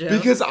 Jim and Joe?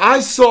 Because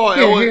I saw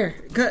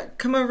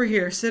Come over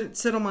here.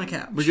 Sit on my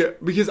couch.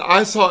 Because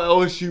I saw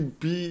LSU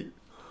beat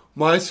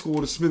my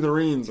school to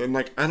smithereens, and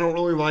I don't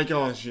really like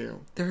LSU.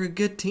 They're a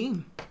good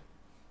team.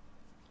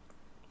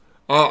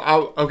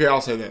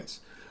 I'll say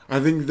this. I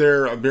think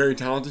they're a very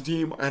talented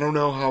team. I don't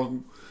know how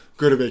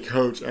good of a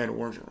coach Ed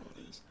Orgeron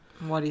is.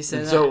 Why do you say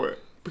that? So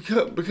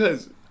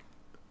because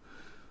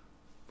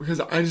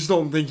I just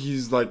don't think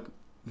he's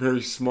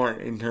very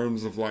smart in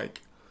terms of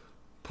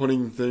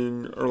putting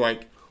thing or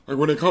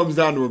when it comes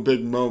down to a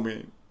big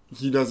moment,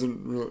 he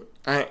doesn't really.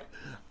 I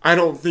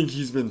don't think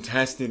he's been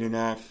tested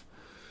enough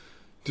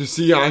to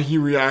see how he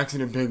reacts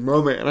in a big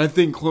moment. And I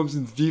think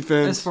Clemson's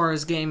defense, as far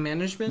as game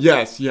management,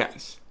 yes,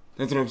 that's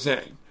what I'm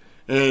saying.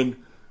 And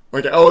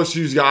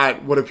LSU's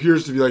got what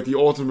appears to be the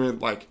ultimate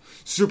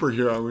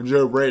superhero in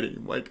Joe Brady.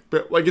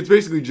 It's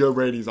basically Joe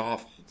Brady's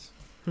offense.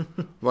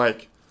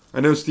 I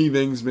know Steve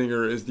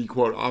Ensminger is the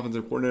quote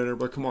offensive coordinator,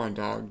 but come on,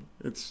 dog.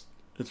 It's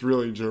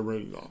really Joe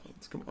Brady's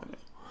offense. Come on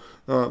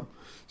now.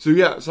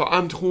 So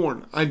I'm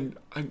torn. I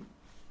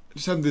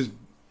just have this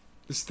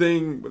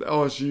thing with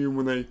LSU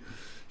when they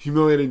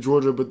humiliated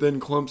Georgia, but then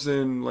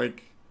Clemson, I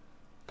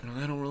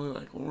don't really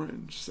like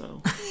orange,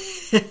 so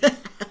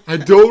I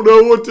don't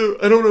know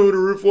who to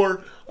root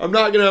for. I'm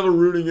not gonna have a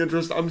rooting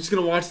interest. I'm just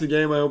gonna watch the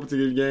game. I hope it's a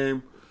good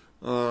game.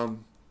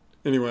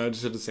 Anyway, I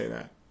just had to say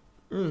that.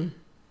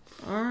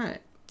 All right.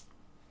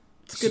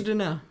 It's good to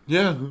know.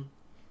 Yeah.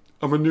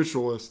 I'm a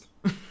neutralist.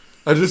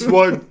 I just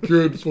want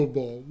good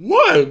football.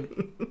 What?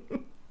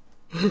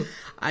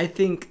 I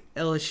think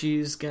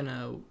LSU's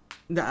gonna.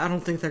 I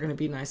don't think they're gonna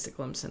be nice to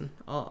Clemson.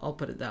 I'll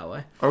put it that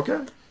way.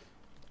 Okay.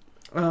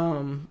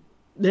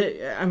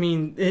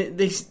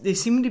 They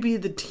seem to be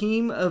the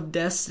team of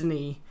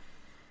destiny.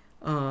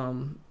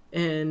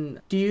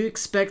 And do you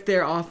expect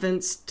their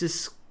offense to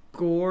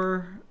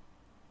score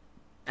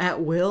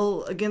at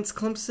will against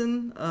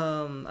Clemson?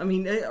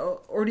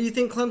 Or do you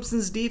think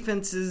Clemson's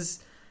defense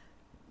is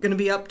going to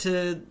be up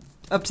to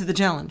the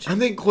challenge? I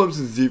think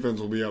Clemson's defense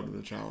will be up to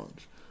the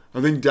challenge. I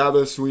think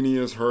Dabo Swinney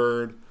has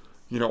heard,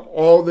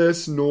 all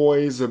this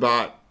noise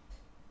about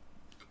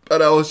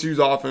LSU's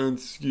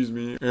offense,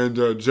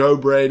 and Joe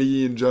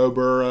Brady and Joe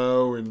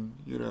Burrow and,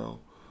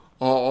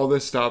 all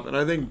this stuff. And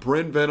I think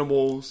Brent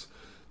Venables,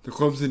 the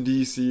Clemson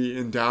DC,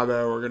 and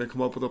Dabo are going to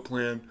come up with a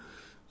plan.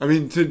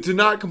 To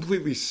not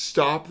completely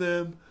stop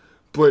them,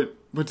 but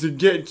to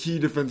get key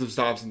defensive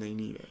stops when they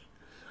need it.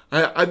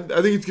 I think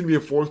it's going to be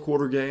a fourth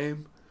quarter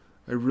game.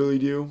 I really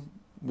do.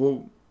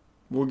 We'll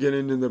get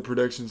into the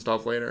prediction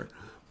stuff later.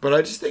 But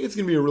I just think it's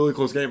going to be a really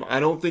close game. I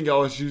don't think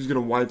LSU is going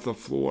to wipe the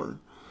floor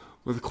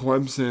with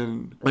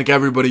Clemson like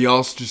everybody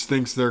else just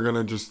thinks they're going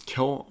to just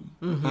kill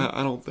them. Mm-hmm.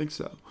 I don't think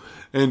so.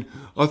 And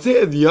I'll tell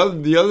you,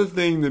 the other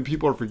thing that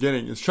people are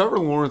forgetting is Trevor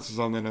Lawrence is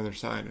on that other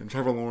side, and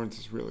Trevor Lawrence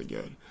is really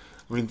good.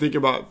 Think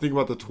about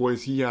the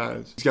toys he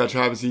has. He's got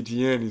Travis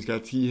Etienne. He's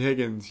got T.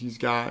 Higgins. He's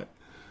got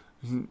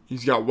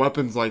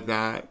weapons like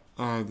that.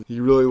 He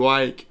really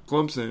like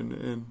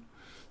Clemson, and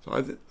so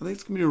I think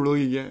it's gonna be a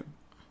really good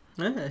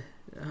game.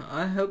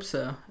 I hope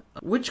so.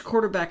 Which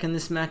quarterback in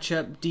this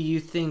matchup do you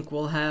think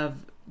will have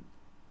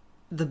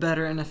the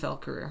better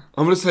NFL career?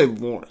 I'm gonna say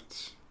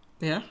Lawrence.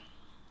 Yeah.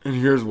 And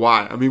here's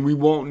why. We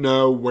won't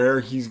know where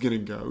he's gonna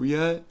go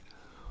yet,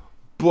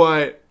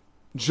 but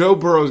Joe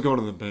Burrow's going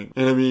to the Bengals.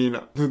 And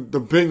the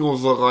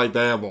Bengals look like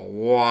they have a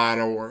lot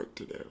of work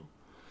to do.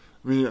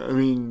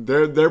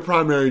 Their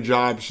primary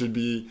job should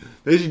be,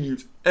 they should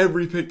use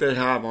every pick they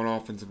have on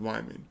offensive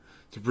linemen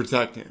to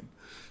protect him.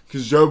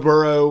 Because Joe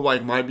Burrow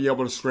might be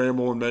able to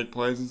scramble and make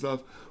plays and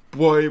stuff.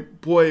 Boy,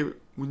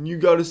 when you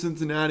go to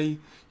Cincinnati,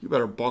 you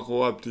better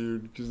buckle up,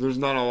 dude. Because there's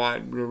not a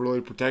lot to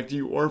really protect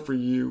you or for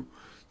you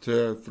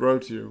to throw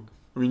to.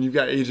 You've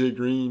got AJ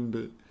Green,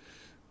 but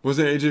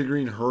wasn't AJ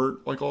Green hurt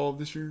all of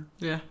this year?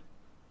 Yeah.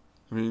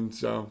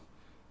 So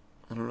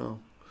I don't know.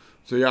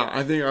 So yeah,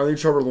 I think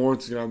Trevor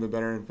Lawrence is gonna have the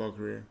better NFL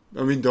career.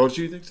 Don't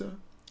you think so?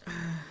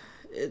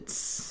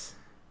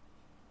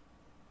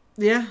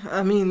 Yeah.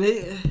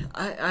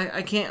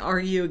 I can't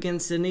argue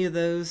against any of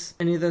those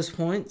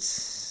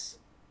points.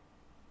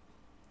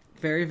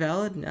 Very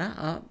valid.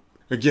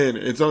 Again,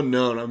 it's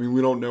unknown.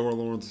 We don't know where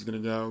Lawrence is gonna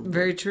go.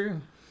 Very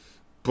true.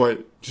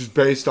 But just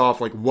based off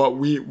like what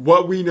we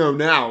know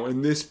now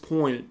in this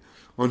point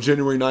on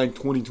January 9th,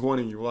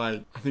 2020,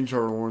 like I think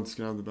Trevor Lawrence is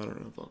gonna have the better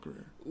NFL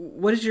career.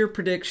 What is your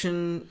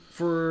prediction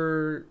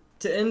to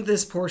end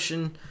this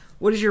portion?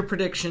 What is your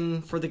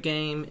prediction for the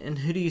game, and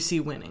who do you see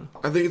winning?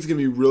 I think it's gonna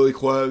be really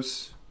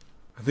close.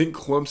 I think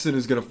Clemson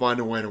is gonna find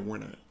a way to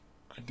win it.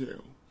 I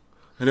do.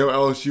 I know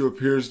LSU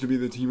appears to be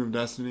the team of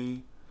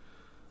destiny.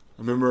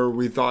 I remember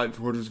we thought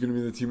Georgia was gonna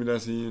be the team of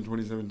destiny in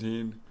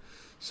 2017.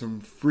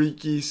 Some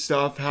freaky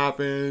stuff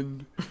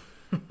happened,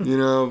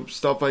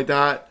 stuff like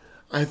that.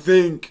 I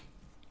think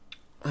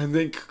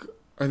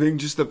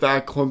just the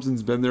fact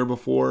Clemson's been there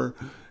before,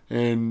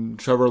 and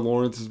Trevor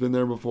Lawrence has been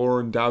there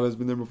before, and Dabo's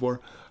been there before.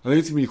 I think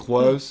it's gonna be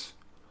close.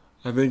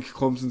 I think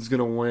Clemson's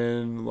gonna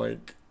win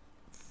like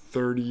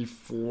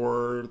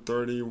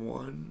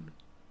 34-31.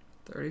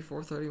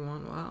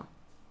 34-31. Wow.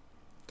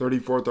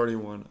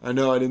 34-31. I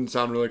know I didn't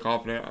sound really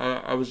confident.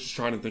 I was just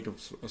trying to think of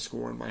a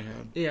score in my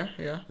head. Yeah.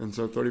 And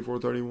so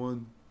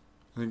 34-31.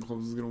 I think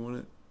Clemson's going to win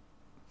it.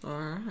 All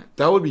right.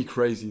 That would be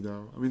crazy,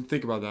 though. I mean,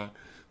 think about that.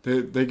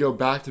 They go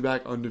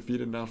back-to-back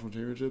undefeated national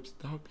championships.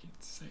 That would be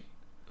insane.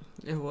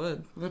 It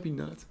would. That'd be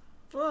nuts.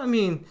 Well, I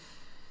mean,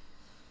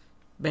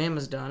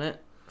 Bama's done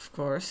it, of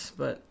course,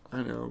 but...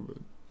 I know, but...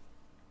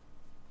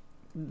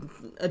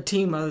 A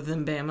team other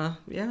than Bama,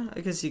 yeah,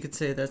 I guess you could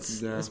say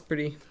that's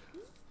pretty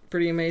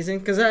amazing.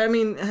 Because, I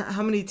mean,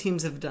 how many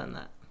teams have done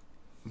that?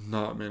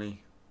 Not many.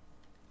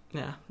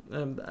 Yeah,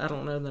 I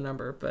don't know the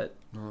number, but...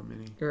 Not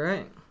many. You're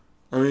right.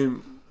 I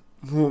mean,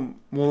 well,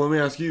 let me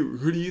ask you,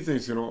 who do you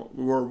think's going to...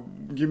 Or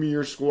give me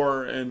your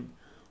score, and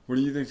what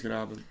do you think's going to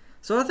happen?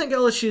 So I think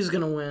LSU's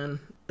going to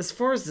win. As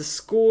far as the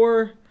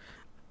score...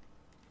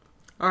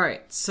 All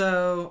right,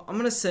 so I'm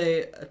going to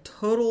say a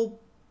total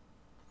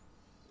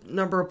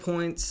number of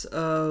points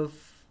of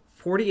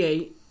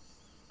 48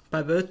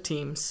 by both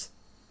teams.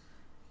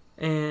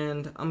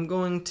 And I'm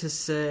going to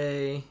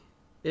say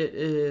it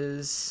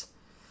is...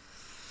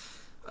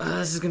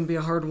 this is going to be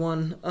a hard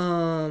one.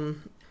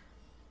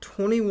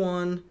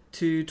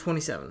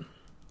 21-27.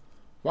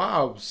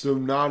 Wow, so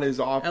not as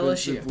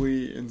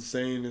offensively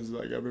insane as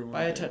like everyone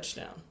by a thinks.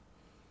 touchdown.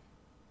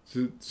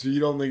 So you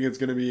don't think it's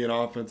going to be an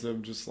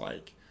offensive, just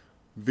like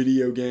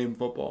video game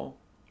football?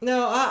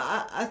 No,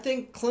 I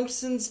think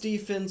Clemson's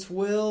defense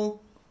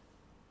will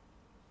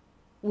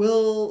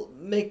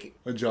make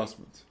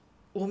adjustments.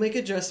 We'll make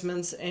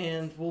adjustments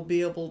and we'll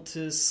be able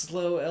to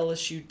slow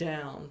LSU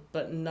down,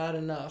 but not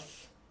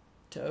enough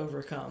to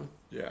overcome.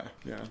 Yeah.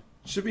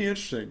 Should be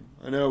interesting.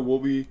 I know we'll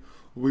be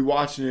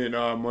watching it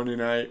Monday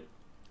night,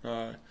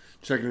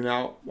 checking it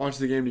out, watch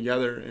the game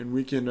together, and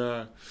we can.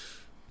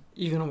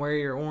 You gonna wear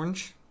your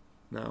orange?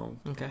 No.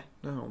 Okay.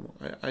 No,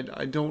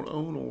 I don't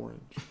own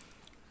orange.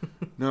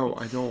 No,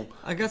 I don't.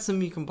 I got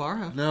some you can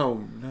borrow.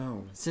 No.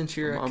 Since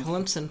you're a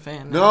Clemson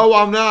fan. No,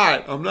 I'm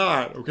not.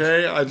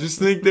 Okay, I just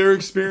think they're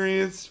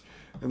experienced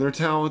and they're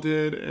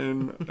talented,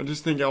 and I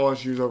just think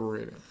LSU's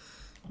overrated.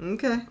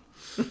 Okay.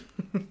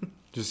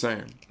 Just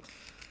saying.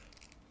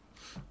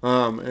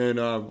 And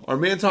our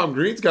man Tom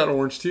Green's got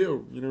orange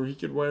too. He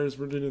could wear his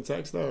Virginia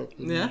Tech stuff.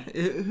 Yeah.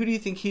 Who do you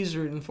think he's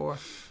rooting for?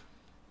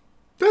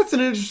 That's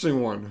an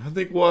interesting one. I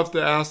think we'll have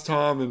to ask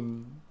Tom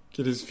and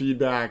get his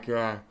feedback.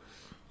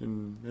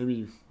 And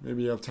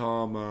maybe have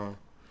Tom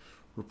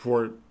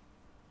report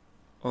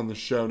on the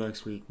show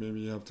next week.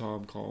 Maybe have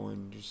Tom call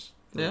in just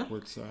for a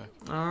quick sec.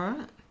 All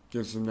right.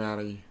 Give some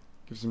natty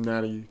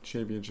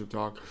championship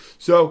talk.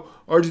 So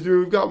RG3,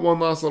 we've got one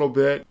last little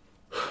bit.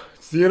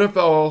 It's the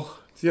NFL.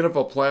 It's the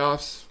NFL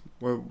playoffs.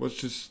 Well, let's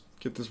just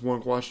get this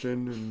one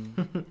question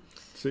and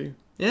see.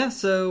 Yeah.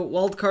 So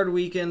wild card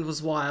weekend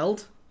was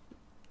wild,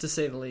 to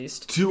say the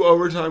least. 2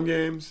 overtime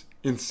games.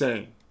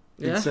 Insane.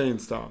 Yeah. Insane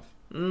stuff.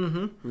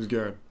 Mm-hmm. It was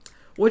good.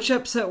 Which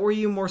upset were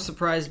you more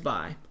surprised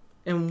by?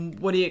 And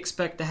what do you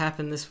expect to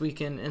happen this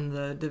weekend in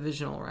the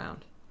divisional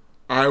round?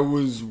 I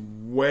was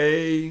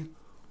way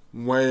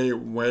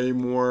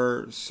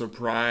more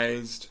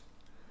surprised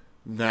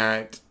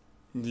that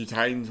the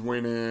Titans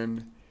went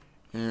in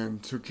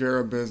and took care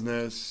of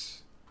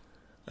business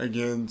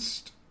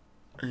against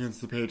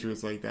the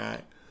Patriots like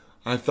that.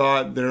 I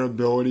thought their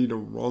ability to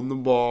run the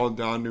ball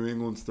down New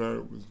England's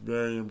throat was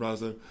very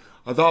impressive.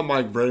 I thought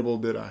Mike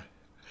Vrabel did a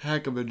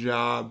heck of a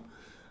job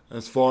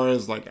as far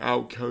as like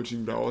out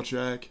coaching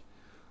Belichick.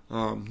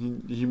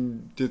 He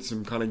did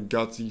some kind of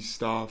gutsy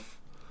stuff,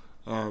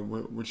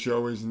 which you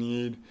always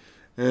need.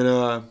 And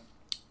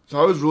so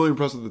I was really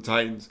impressed with the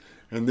Titans.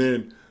 And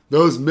then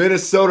those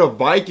Minnesota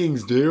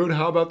Vikings, dude.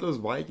 How about those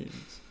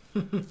Vikings?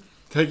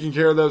 Taking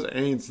care of those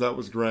Aints, that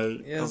was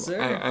great. Yes,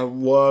 sir. I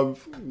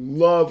love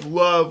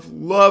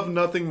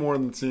nothing more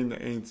than seeing the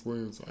Aints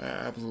lose. I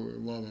absolutely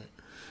love it.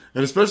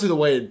 And especially the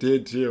way it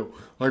did, too.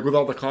 Like, with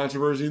all the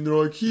controversy, and they're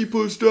like, he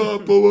pushed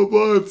up, blah, blah,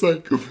 blah. It's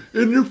like,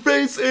 in your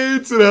face,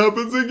 Aints, it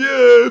happens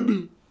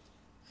again.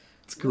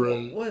 It's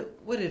great.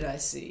 What did I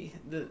see?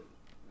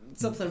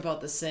 Something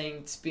about the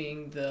Saints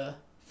being the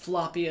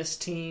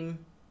floppiest team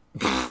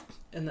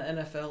in the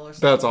NFL or something.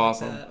 That's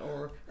awesome. Like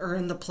that, or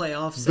in the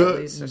playoffs at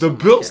least. The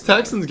Bills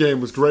Texans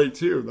game was great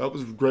too. That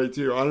was great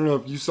too. I don't know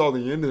if you saw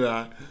the end of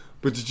that,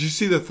 but did you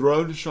see the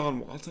throw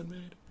Deshaun Watson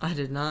made? I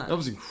did not. That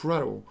was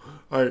incredible.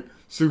 All right,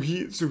 so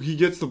he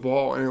gets the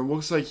ball and it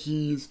looks like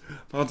he's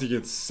about to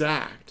get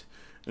sacked,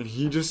 and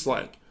he just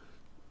like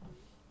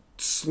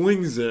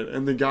slings it,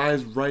 and the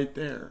guy's right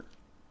there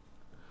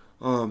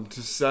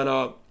to set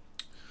up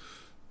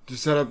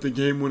the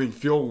game-winning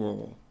field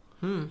goal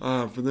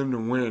for them to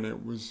win.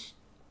 It was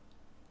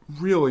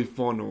really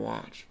fun to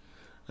watch,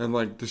 and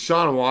like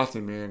Deshaun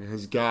Watson, man,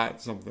 has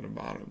got something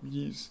about him.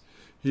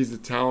 He's a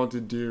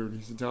talented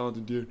dude.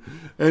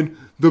 And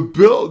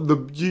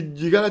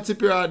you gotta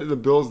tip your hat to the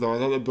Bills though. I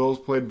thought the Bills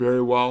played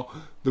very well.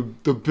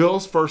 The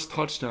Bills' first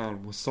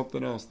touchdown was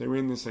something else. They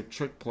ran this like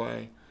trick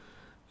play,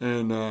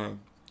 and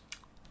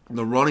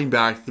the running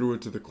back threw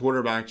it to the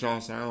quarterback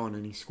Josh Allen,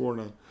 and he scored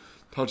a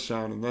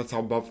touchdown. And that's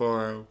how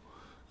Buffalo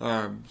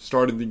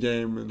started the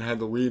game and had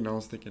the lead. And I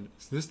was thinking,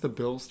 is this the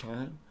Bills'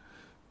 time?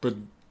 But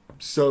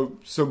so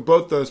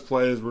both those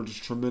plays were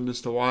just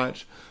tremendous to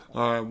watch.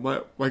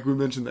 Like we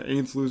mentioned, the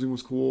Aints losing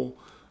was cool.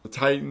 The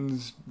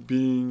Titans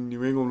beating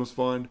New England was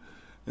fun.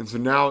 And so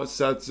now it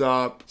sets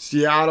up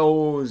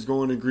Seattle is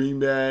going to Green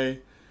Bay,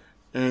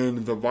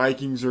 and the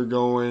Vikings are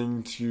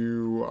going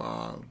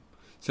to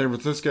San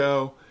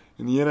Francisco.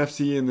 In the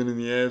NFC, and then in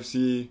the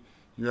AFC,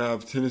 you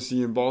have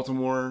Tennessee and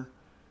Baltimore,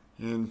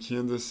 and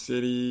Kansas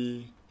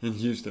City and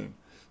Houston.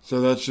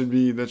 So that should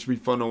be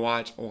fun to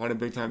watch. A lot of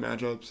big time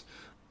matchups.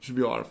 Should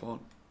be a lot of fun.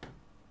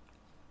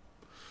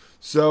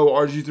 So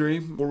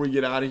RG3, before we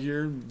get out of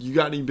here, you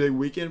got any big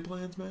weekend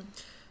plans, man?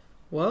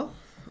 Well,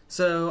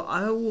 so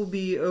I will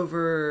be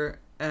over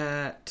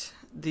at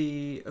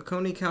the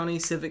Oconee County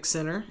Civic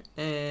Center,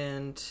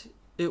 and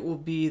it will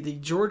be the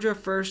Georgia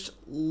First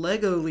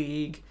Lego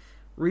League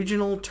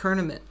Regional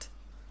Tournament.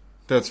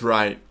 That's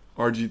right.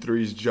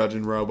 RG3's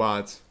judging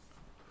robots.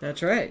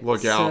 That's right.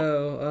 Look out.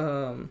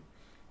 So,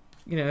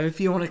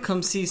 if you want to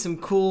come see some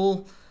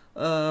cool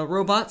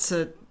robots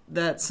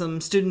that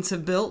some students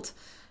have built,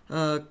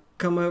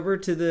 come over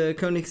to the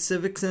Oconee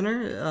Civic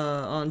Center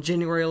on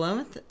January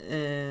 11th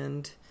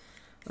and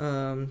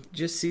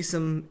just see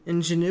some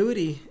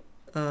ingenuity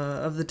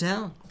of the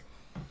town.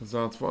 That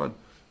sounds fun.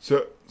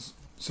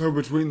 So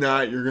between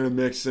that, you're going to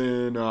mix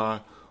in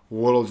a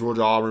little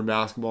Georgia-Auburn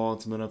basketball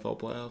and some NFL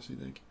playoffs, you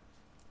think?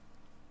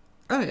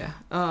 Oh, yeah.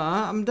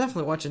 I'm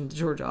definitely watching the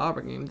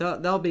Georgia-Auburn game.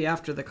 That'll be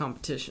after the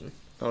competition.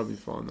 That'll be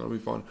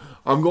fun.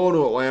 I'm going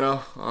to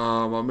Atlanta.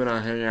 I'm going to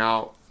hang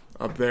out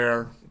up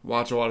there,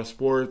 watch a lot of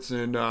sports,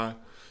 and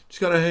just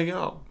got to hang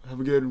out.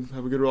 Have a good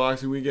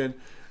relaxing weekend.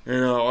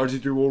 And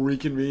RG3 will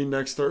reconvene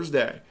next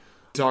Thursday.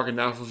 Talking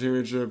national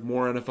championship,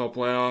 more NFL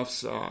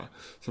playoffs,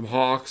 some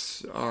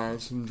Hawks,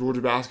 some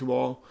Georgia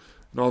basketball,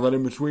 and all that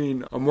in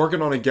between. I'm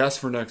working on a guest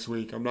for next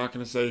week. I'm not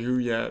going to say who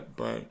yet,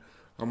 but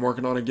I'm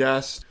working on a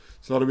guest,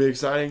 so that'll be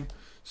exciting.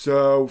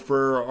 So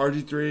for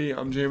RG3,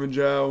 I'm Jamin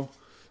Joe.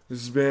 This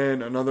has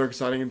been another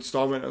exciting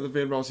installment of the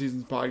Fan for All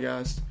Seasons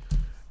podcast,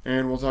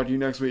 and we'll talk to you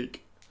next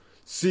week.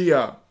 See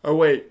ya. Oh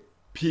wait,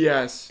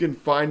 P.S. You can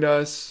find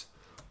us,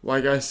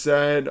 like I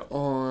said,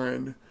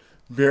 on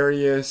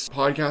various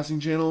podcasting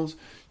channels.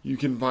 You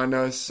can find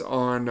us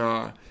on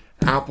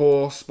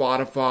Apple,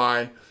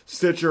 Spotify,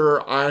 Stitcher,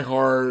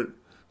 iHeart,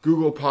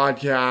 Google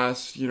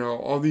Podcasts,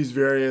 all these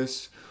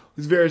various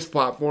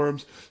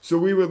platforms. So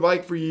we would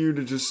like for you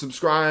to just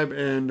subscribe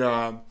and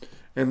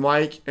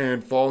like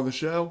and follow the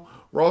show.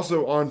 We're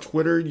also on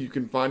Twitter. You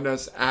can find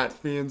us at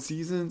Fan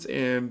Seasons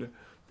and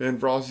Fan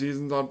for All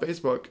Seasons on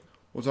Facebook.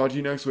 We'll talk to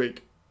you next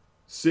week.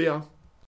 See ya.